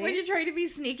 exactly. When you're trying to be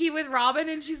sneaky with Robin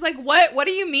and she's like, what? What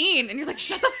do you mean? And you're like,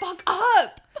 shut the fuck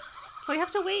up. So you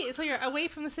have to wait until you're away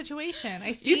from the situation.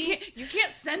 I see. You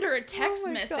can't send her a text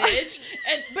my message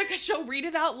and because she'll read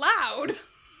it out loud.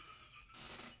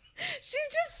 She's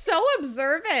just so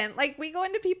observant. Like, we go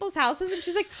into people's houses and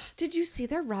she's like, did you see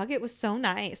their rug? It was so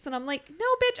nice. And I'm like, no,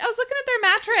 bitch, I was looking at their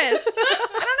mattress.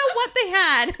 I don't know what they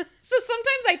had. So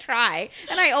sometimes I try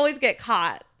and I always get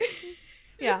caught.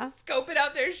 Yeah. Scoping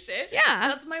out their shit. Yeah.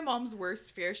 That's my mom's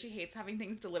worst fear. She hates having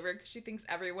things delivered because she thinks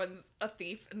everyone's a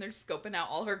thief and they're scoping out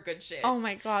all her good shit. Oh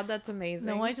my God, that's amazing.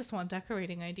 No, I just want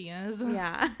decorating ideas.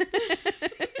 Yeah.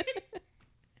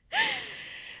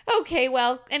 Okay,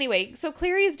 well, anyway, so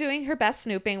Clary is doing her best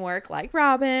snooping work like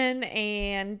Robin,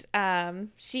 and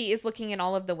she is looking in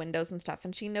all of the windows and stuff,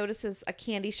 and she notices a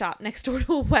candy shop next door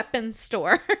to a weapons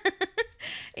store.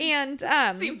 And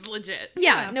Seems legit.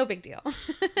 yeah, no big deal.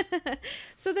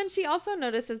 So then she also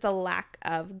notices the lack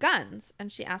of guns,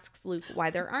 and she asks Luke why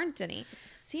there aren't any.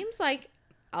 Seems like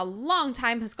a long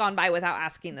time has gone by without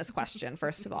asking this question,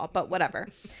 first of all, but whatever.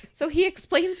 So he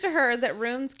explains to her that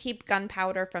runes keep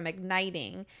gunpowder from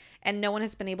igniting, and no one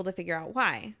has been able to figure out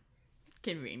why.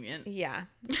 Convenient. Yeah.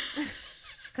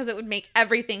 Because it would make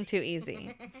everything too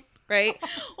easy. Right?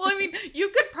 Well, I mean, you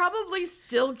could probably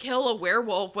still kill a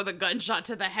werewolf with a gunshot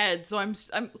to the head. So I'm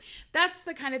that's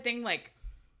the kind of thing, like,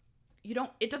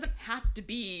 it doesn't have to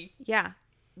be Yeah.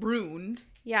 ruined.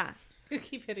 Yeah. You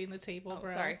keep hitting the table,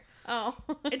 bro. Sorry. Oh.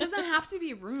 It doesn't have to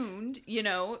be ruined,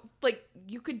 like,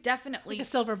 you could definitely. Like a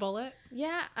silver bullet.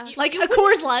 Yeah. Like a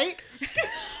Coors Light.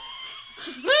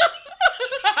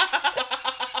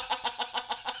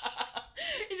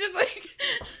 It's just like.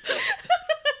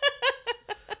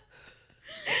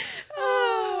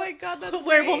 Oh my God, that's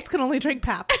Werewolves can only drink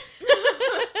Paps.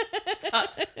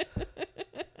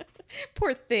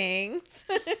 Poor things.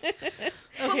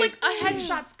 But, like, a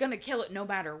headshot's gonna kill it no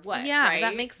matter what. Yeah, right?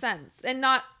 that makes sense. And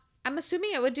I'm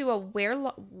assuming it would do a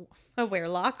warlock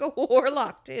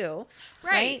too.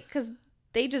 Right? Because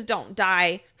they just don't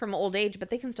die from old age,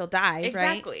 but they can still die, right?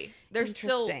 Exactly. They're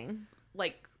still, Interesting.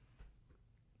 like,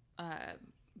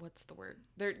 what's the word?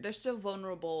 They're still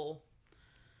vulnerable.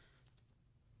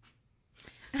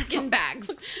 Skin bags.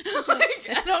 Like,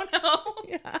 I don't know.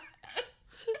 Yeah.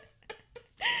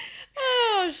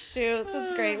 Oh, shoot.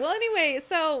 That's great. Well, anyway,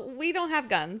 so we don't have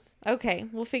guns. Okay,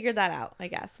 we'll figure that out, I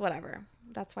guess. Whatever.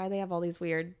 That's why they have all these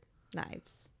weird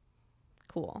knives.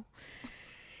 Cool.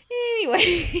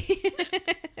 Anyway,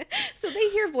 so they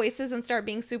hear voices and start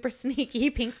being super sneaky.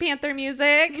 Pink Panther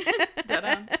music.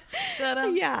 Da-dum,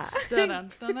 da-dum, Yeah. da-dum,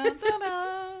 da-dum,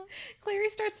 da-dum. Clary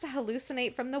starts to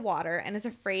hallucinate from the water and is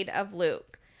afraid of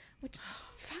Luke, which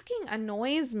fucking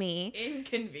annoys me.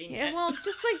 Inconvenient. Yeah, well, it's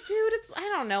just like, dude, I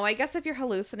don't know. I guess if you're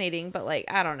hallucinating, but, like,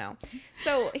 I don't know.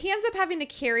 So he ends up having to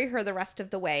carry her the rest of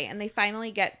the way, and they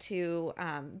finally get to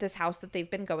this house that they've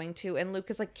been going to, and Luke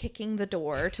is, like, kicking the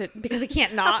door because he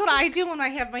can't knock. That's what I do when I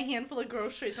have my handful of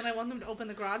groceries and I want them to open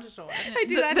the garage door. I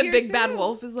do that The here, big bad too.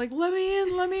 wolf is like, let me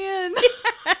in, let me in.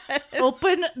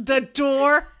 Open the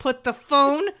door, put the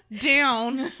phone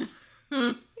down.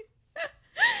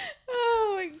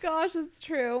 Oh my gosh, it's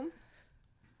true.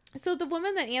 So the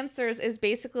woman that answers is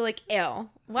basically like, ew,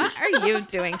 what are you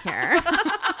doing here?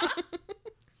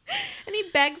 And he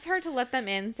begs her to let them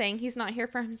in, saying he's not here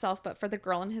for himself, but for the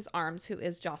girl in his arms, who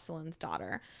is Jocelyn's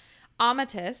daughter.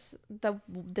 Amatis,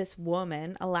 this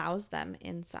woman, allows them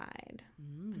inside.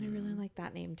 And I really like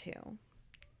that name too.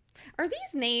 Are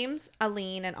these names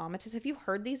Aline and Amethyst? Have you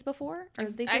heard these before? Or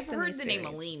are they I've just in heard these the name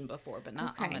series? Aline before, but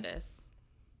not Okay. Amethyst.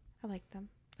 I like them.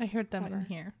 I heard them in Clever.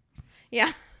 here.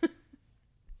 Yeah.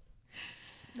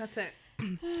 That's it.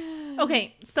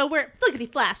 Okay, so we're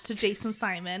flickety flash to Jason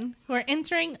Simon, who are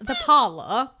entering the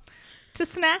parlor to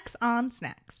snacks on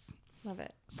snacks. Love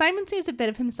it. Simon sees a bit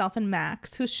of himself in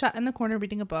Max, who's shut in the corner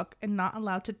reading a book and not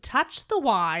allowed to touch the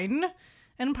wine,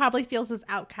 and probably feels as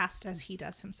outcast as he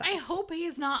does himself. I hope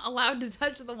he's not allowed to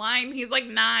touch the wine. He's like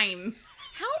 9.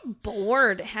 How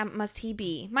bored must he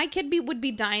be? My kid would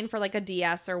be dying for like a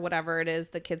DS or whatever it is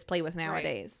the kids play with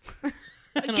nowadays.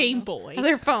 A Game Boy.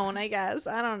 Their phone, I guess.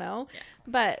 I don't know. Yeah.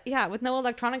 But yeah, with no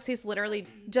electronics, he's literally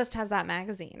just has that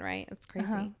magazine, right? It's crazy.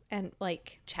 Uh-huh. And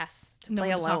like chess to No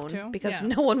play one to talk alone to. because Yeah.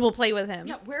 no one will play with him.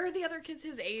 Yeah, where are the other kids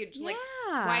his age? Like,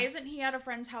 Yeah. why isn't he at a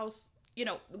friend's house,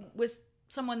 with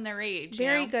someone their age?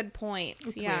 Very good point.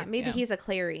 It's yeah. weird, Maybe yeah. he's a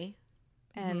Clary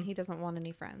and he doesn't want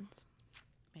any friends.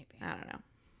 Maybe. I don't know.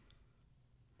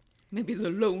 Maybe he's a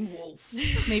lone wolf.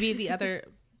 Maybe the other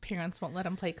parents won't let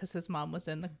him play because his mom was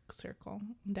in the circle.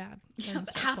 Dad. was in Yeah, the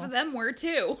but half circle. of them were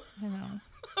too. I know.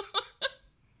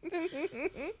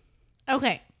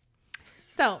 Okay.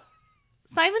 So,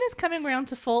 Simon is coming around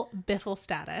to full biffle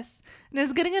status and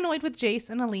is getting annoyed with Jace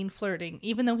and Aline flirting,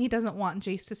 even though he doesn't want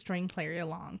Jace to string Clary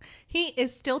along. He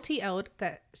is still TO'd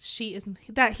that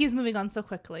he's moving on so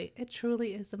quickly. It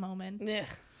truly is a moment. Ugh.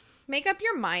 Make up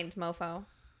your mind, mofo.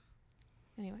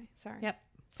 Anyway, sorry. Yep.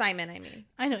 Simon, I mean.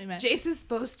 I know what you meant. Jace is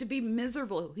supposed to be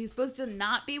miserable. He's supposed to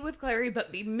not be with Clary,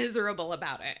 but be miserable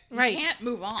about it. You Right. can't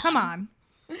move on. Come on.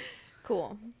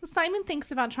 Cool. Simon thinks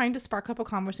about trying to spark up a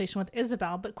conversation with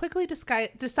Isabel, but quickly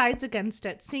decides against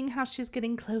it, seeing how she's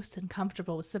getting close and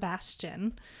comfortable with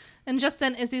Sebastian. And just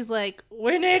then, Izzy's like,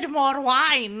 "We need more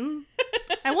wine."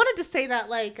 I wanted to say that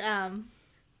like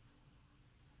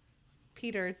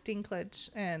Peter Dinklage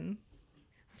and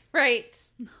Right.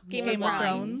 Game More of wines.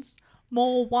 Thrones.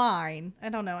 More wine. I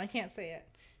don't know. I can't say it.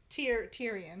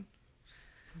 Tyrion.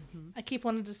 I keep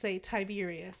wanting to say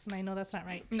Tiberius, and I know that's not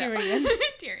right. No. Tyrion.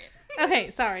 Tyrion.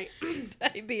 Okay, sorry.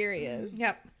 Tiberius.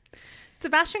 Yep.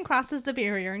 Sebastian crosses the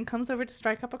barrier and comes over to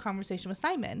strike up a conversation with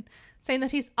Simon, saying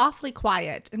that he's awfully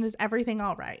quiet and is everything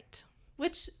all right.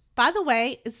 Which, by the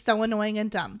way, is so annoying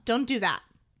and dumb. Don't do that.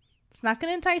 It's not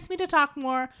going to entice me to talk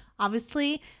more.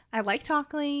 Obviously, I like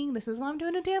talking. This is why I'm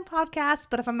doing a damn podcast.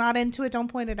 But if I'm not into it, don't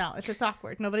point it out. It's just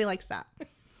awkward. Nobody likes that.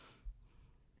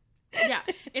 Yeah.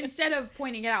 Instead of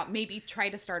pointing it out, maybe try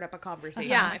to start up a conversation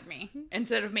Yeah. with me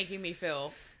instead of making me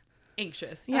feel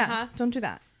anxious. Yeah, Uh-huh. don't do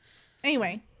that.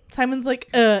 Anyway, Simon's like,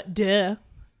 duh.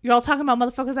 You're all talking about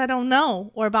motherfuckers I don't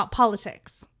know or about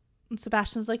politics. And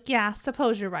Sebastian's like, yeah,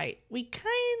 suppose you're right. We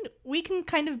can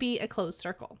kind of be a closed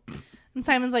circle. And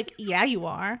Simon's like, yeah, you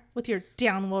are, with your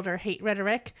downward or hate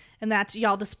rhetoric, and that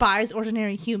y'all despise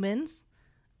ordinary humans.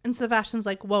 And Sebastian's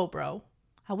like, whoa, bro,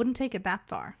 I wouldn't take it that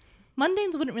far.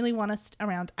 Mundanes wouldn't really want us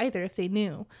around either if they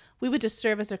knew. We would just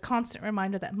serve as a constant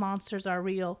reminder that monsters are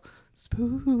real.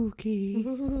 Spooky.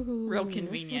 Real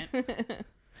convenient.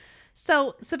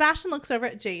 So Sebastian looks over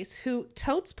at Jace, who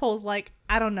totes pulls like,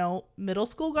 I don't know, middle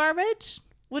school garbage,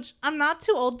 which I'm not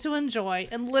too old to enjoy,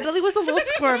 and literally was a little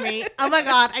squirmy. Oh my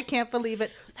god, I can't believe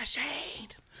it. The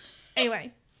shade.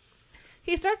 Anyway,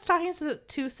 he starts talking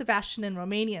to Sebastian in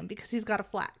Romanian because he's got a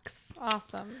flex.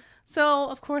 Awesome. So,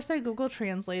 of course, I Google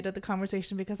translated the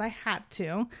conversation because I had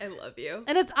to. I love you.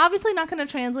 And it's obviously not going to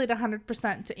translate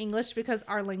 100% to English because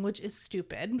our language is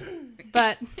stupid.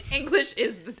 But English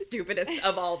is the stupidest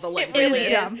of all the It languages. really is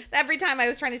is. dumb. Every time I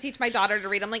was trying to teach my daughter to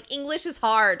read, I'm like, English is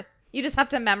hard. You just have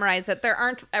to memorize it. There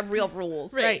aren't real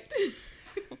rules. right.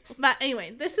 But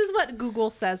anyway, this is what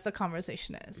Google says the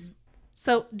conversation is.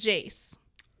 So, Jace,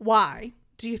 why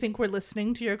do you think we're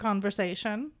listening to your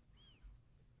conversation?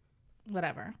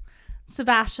 Whatever.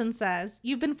 Sebastian says,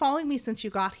 you've been following me since you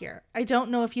got here. I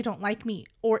don't know if you don't like me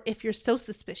or if you're so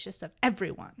suspicious of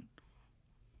everyone.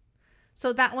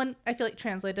 So that one, I feel like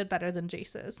translated better than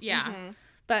Jace's. Yeah. Mm-hmm.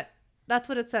 But that's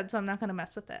what it said, so I'm not going to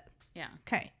mess with it. Yeah.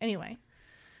 Okay, anyway.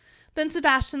 Then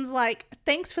Sebastian's like,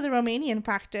 thanks for the Romanian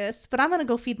practice, but I'm going to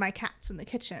go feed my cats in the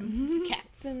kitchen.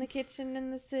 Cats in the kitchen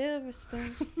and the silver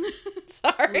spoon.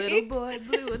 Sorry. Little boy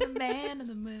blue and the man in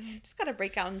the moon. Just gotta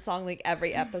break out in song like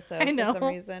every episode I know. for some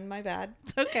reason. My bad.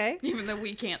 It's okay. Even though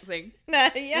we can't sing.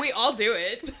 Yeah. We all do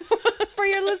it. For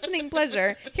your listening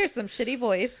pleasure, here's some shitty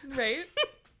voice. Right?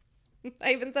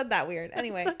 I even said that weird.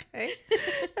 Anyway. It's okay.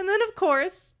 And then, of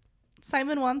course,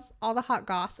 Simon wants all the hot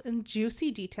goss and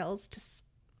juicy details to...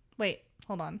 Wait,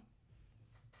 hold on.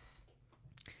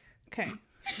 Okay.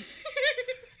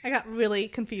 I got really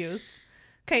confused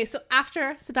Okay, so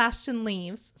after Sebastian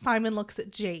leaves, Simon looks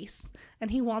at Jace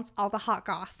and he wants all the hot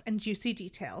goss and juicy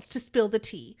details to spill the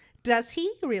tea. Does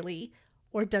he really,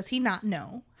 or does he not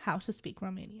know how to speak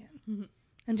Romanian? Mm-hmm.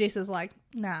 And Jace is like,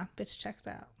 nah, bitch checks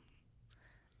out.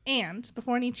 And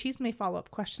before any chisme follow-up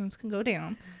questions can go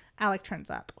down, Alec turns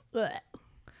up. Ugh.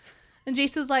 And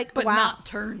Jace is like, But wow. not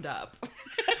turned up.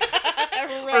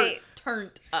 Right. Or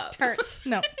turned up. Turnt.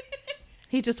 No.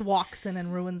 He just walks in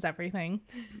and ruins everything.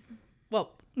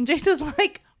 Well, Jace is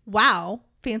like, wow,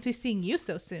 fancy seeing you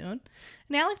so soon.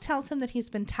 And Alec tells him that he's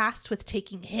been tasked with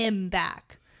taking him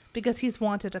back because he's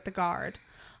wanted at the guard.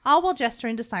 All while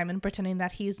gesturing to Simon, pretending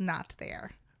that he's not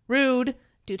there. Rude.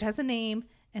 Dude has a name,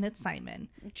 and it's Simon.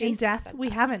 In Jason death, said we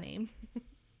that. have a name.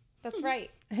 That's right.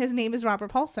 His name is Robert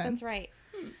Paulson. That's right.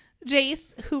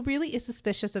 Jace, who really is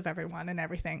suspicious of everyone and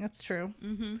everything. That's true.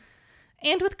 Mm-hmm.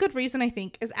 And with good reason, I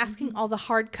think, is asking all the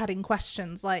hard-cutting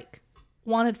questions like,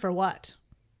 wanted for what?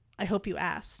 I hope you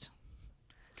asked.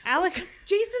 Alec,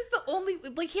 Jace is the only,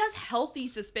 like, he has healthy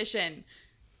suspicion.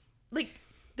 Like,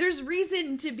 there's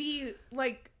reason to be,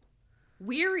 like,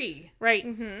 weary. right.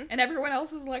 Mm-hmm. And everyone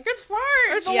else is like, it's fine.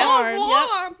 It's the yep. law's Yep.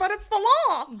 law, but it's the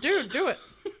law. Dude, do it.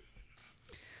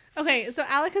 Okay, so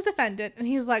Alec is offended, and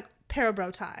he's like,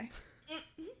 parabro tie.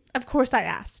 Of course I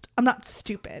asked. I'm not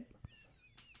stupid.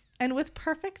 And with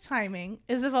perfect timing,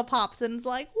 Isabel pops in and is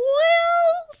like,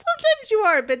 well, sometimes you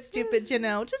are a bit stupid, you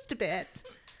know, just a bit.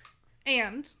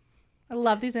 And I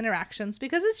love these interactions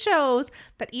because it shows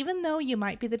that even though you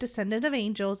might be the descendant of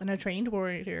angels and a trained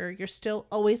warrior, you're still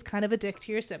always kind of a dick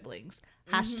to your siblings.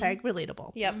 Hashtag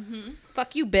relatable. Yep.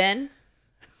 Fuck you, Ben.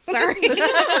 Sorry.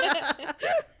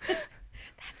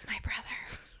 That's my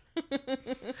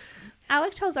brother.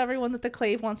 Alec tells everyone that the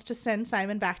Clave wants to send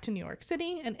Simon back to New York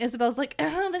City, and Isabel's like,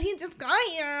 but he just got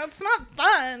here. It's not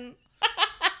fun.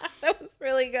 That was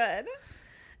really good.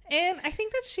 And I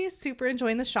think that she's super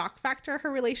enjoying the shock factor her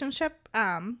relationship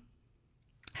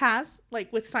has,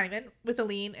 like with Simon, with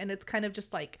Aline, and it's kind of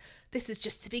just like, this is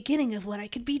just the beginning of what I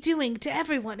could be doing to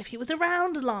everyone if he was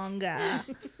around longer.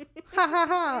 Ha ha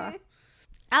ha.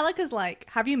 Alec is like,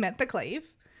 have you met the Clave?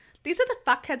 These are the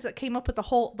fuckheads that came up with the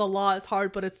whole the law is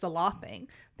hard but it's the law thing.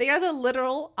 They are the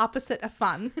literal opposite of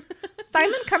fun.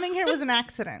 Simon coming here was an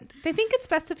accident. They think it's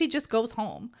best if he just goes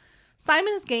home.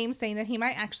 Simon is game, saying that he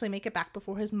might actually make it back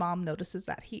before his mom notices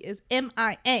that he is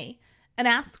MIA and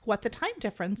asks what the time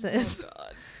difference is. Oh,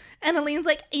 God. And Aline's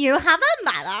like, you have a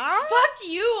mother? Fuck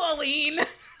you, Aline.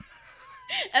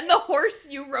 And the horse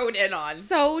you rode in on.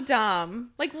 So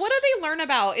dumb. Like, what do they learn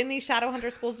about in these Shadowhunter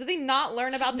schools? Do they not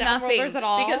learn about Downworlders at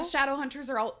all? Because Shadowhunters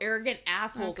are all arrogant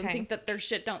assholes and Okay. think that their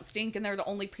shit don't stink and they're the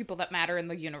only people that matter in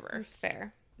the universe.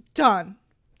 Fair. Done.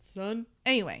 Son.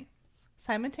 Anyway,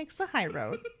 Simon takes the high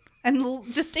road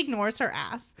and just ignores her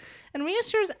ass and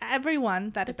reassures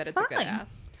everyone that I it's bet it's fine. a good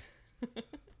ass.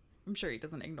 I'm sure he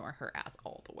doesn't ignore her ass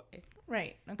all the way.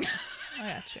 Right. Okay. I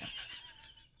got you.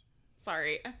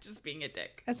 Sorry, I'm just being a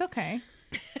dick. It's okay.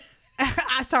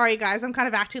 Sorry, guys. I'm kind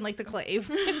of acting like the Clave.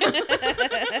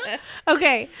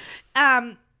 Okay.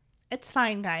 It's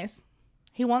fine, guys.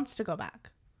 He wants to go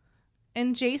back.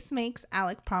 And Jace makes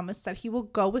Alec promise that he will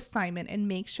go with Simon and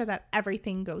make sure that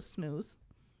everything goes smooth.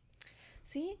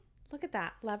 See? Look at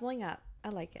that. Leveling up. I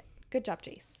like it. Good job,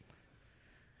 Jace.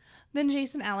 Then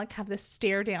Jace and Alec have this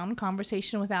stare down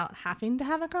conversation without having to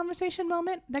have a conversation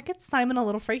moment that gets Simon a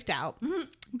little freaked out. Mm-hmm.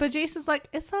 But Jace is like,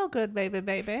 it's all good, baby,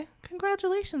 baby.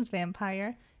 Congratulations,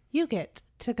 vampire. You get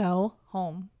to go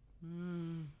home.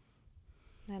 And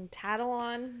tattle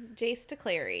on Jace to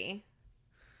Clary.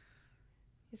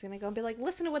 He's going to go and be like,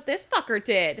 listen to what this fucker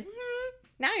did.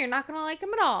 Now you're not going to like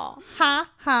him at all. Ha,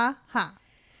 ha, ha.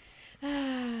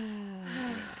 Anyway.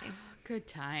 Good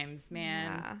times,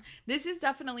 man. Yeah. This is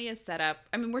definitely a setup.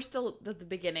 I mean, we're still at the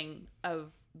beginning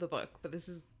of the book, but this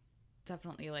is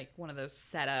definitely like one of those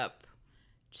setup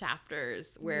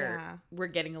chapters where Yeah. we're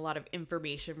getting a lot of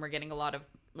information. We're getting a lot of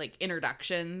like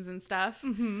introductions and stuff.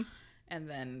 Mm-hmm. And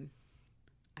then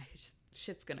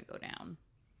shit's going to go down.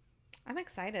 I'm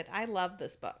excited. I love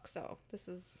this book, so this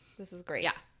is great.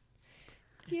 Yeah.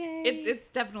 Yay. It's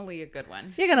definitely a good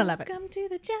one. You're going to love it. Welcome to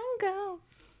the jungle.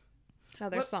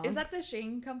 Another What- song. Is that the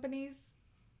Shane Company's?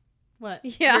 What?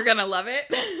 Yeah. You're gonna love it.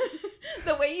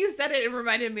 The way you said it, it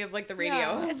reminded me of like the radio.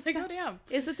 Yeah, I was it's like, so- oh damn.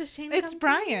 Is it the Shane It's Company?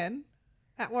 Brian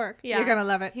at work. Yeah. You're going to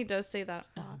love it. He does say that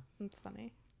a lot. It's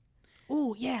funny.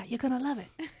 Ooh, yeah, you're going to love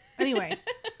it. Anyway,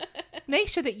 make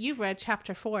sure that you've read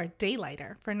Chapter 4,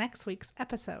 Daylighter, for next week's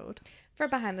episode. For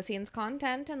behind the scenes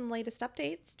content and latest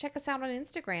updates, check us out on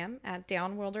Instagram at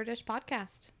Downworlder Dish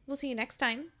Podcast. We'll see you next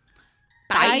time.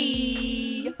 Bye.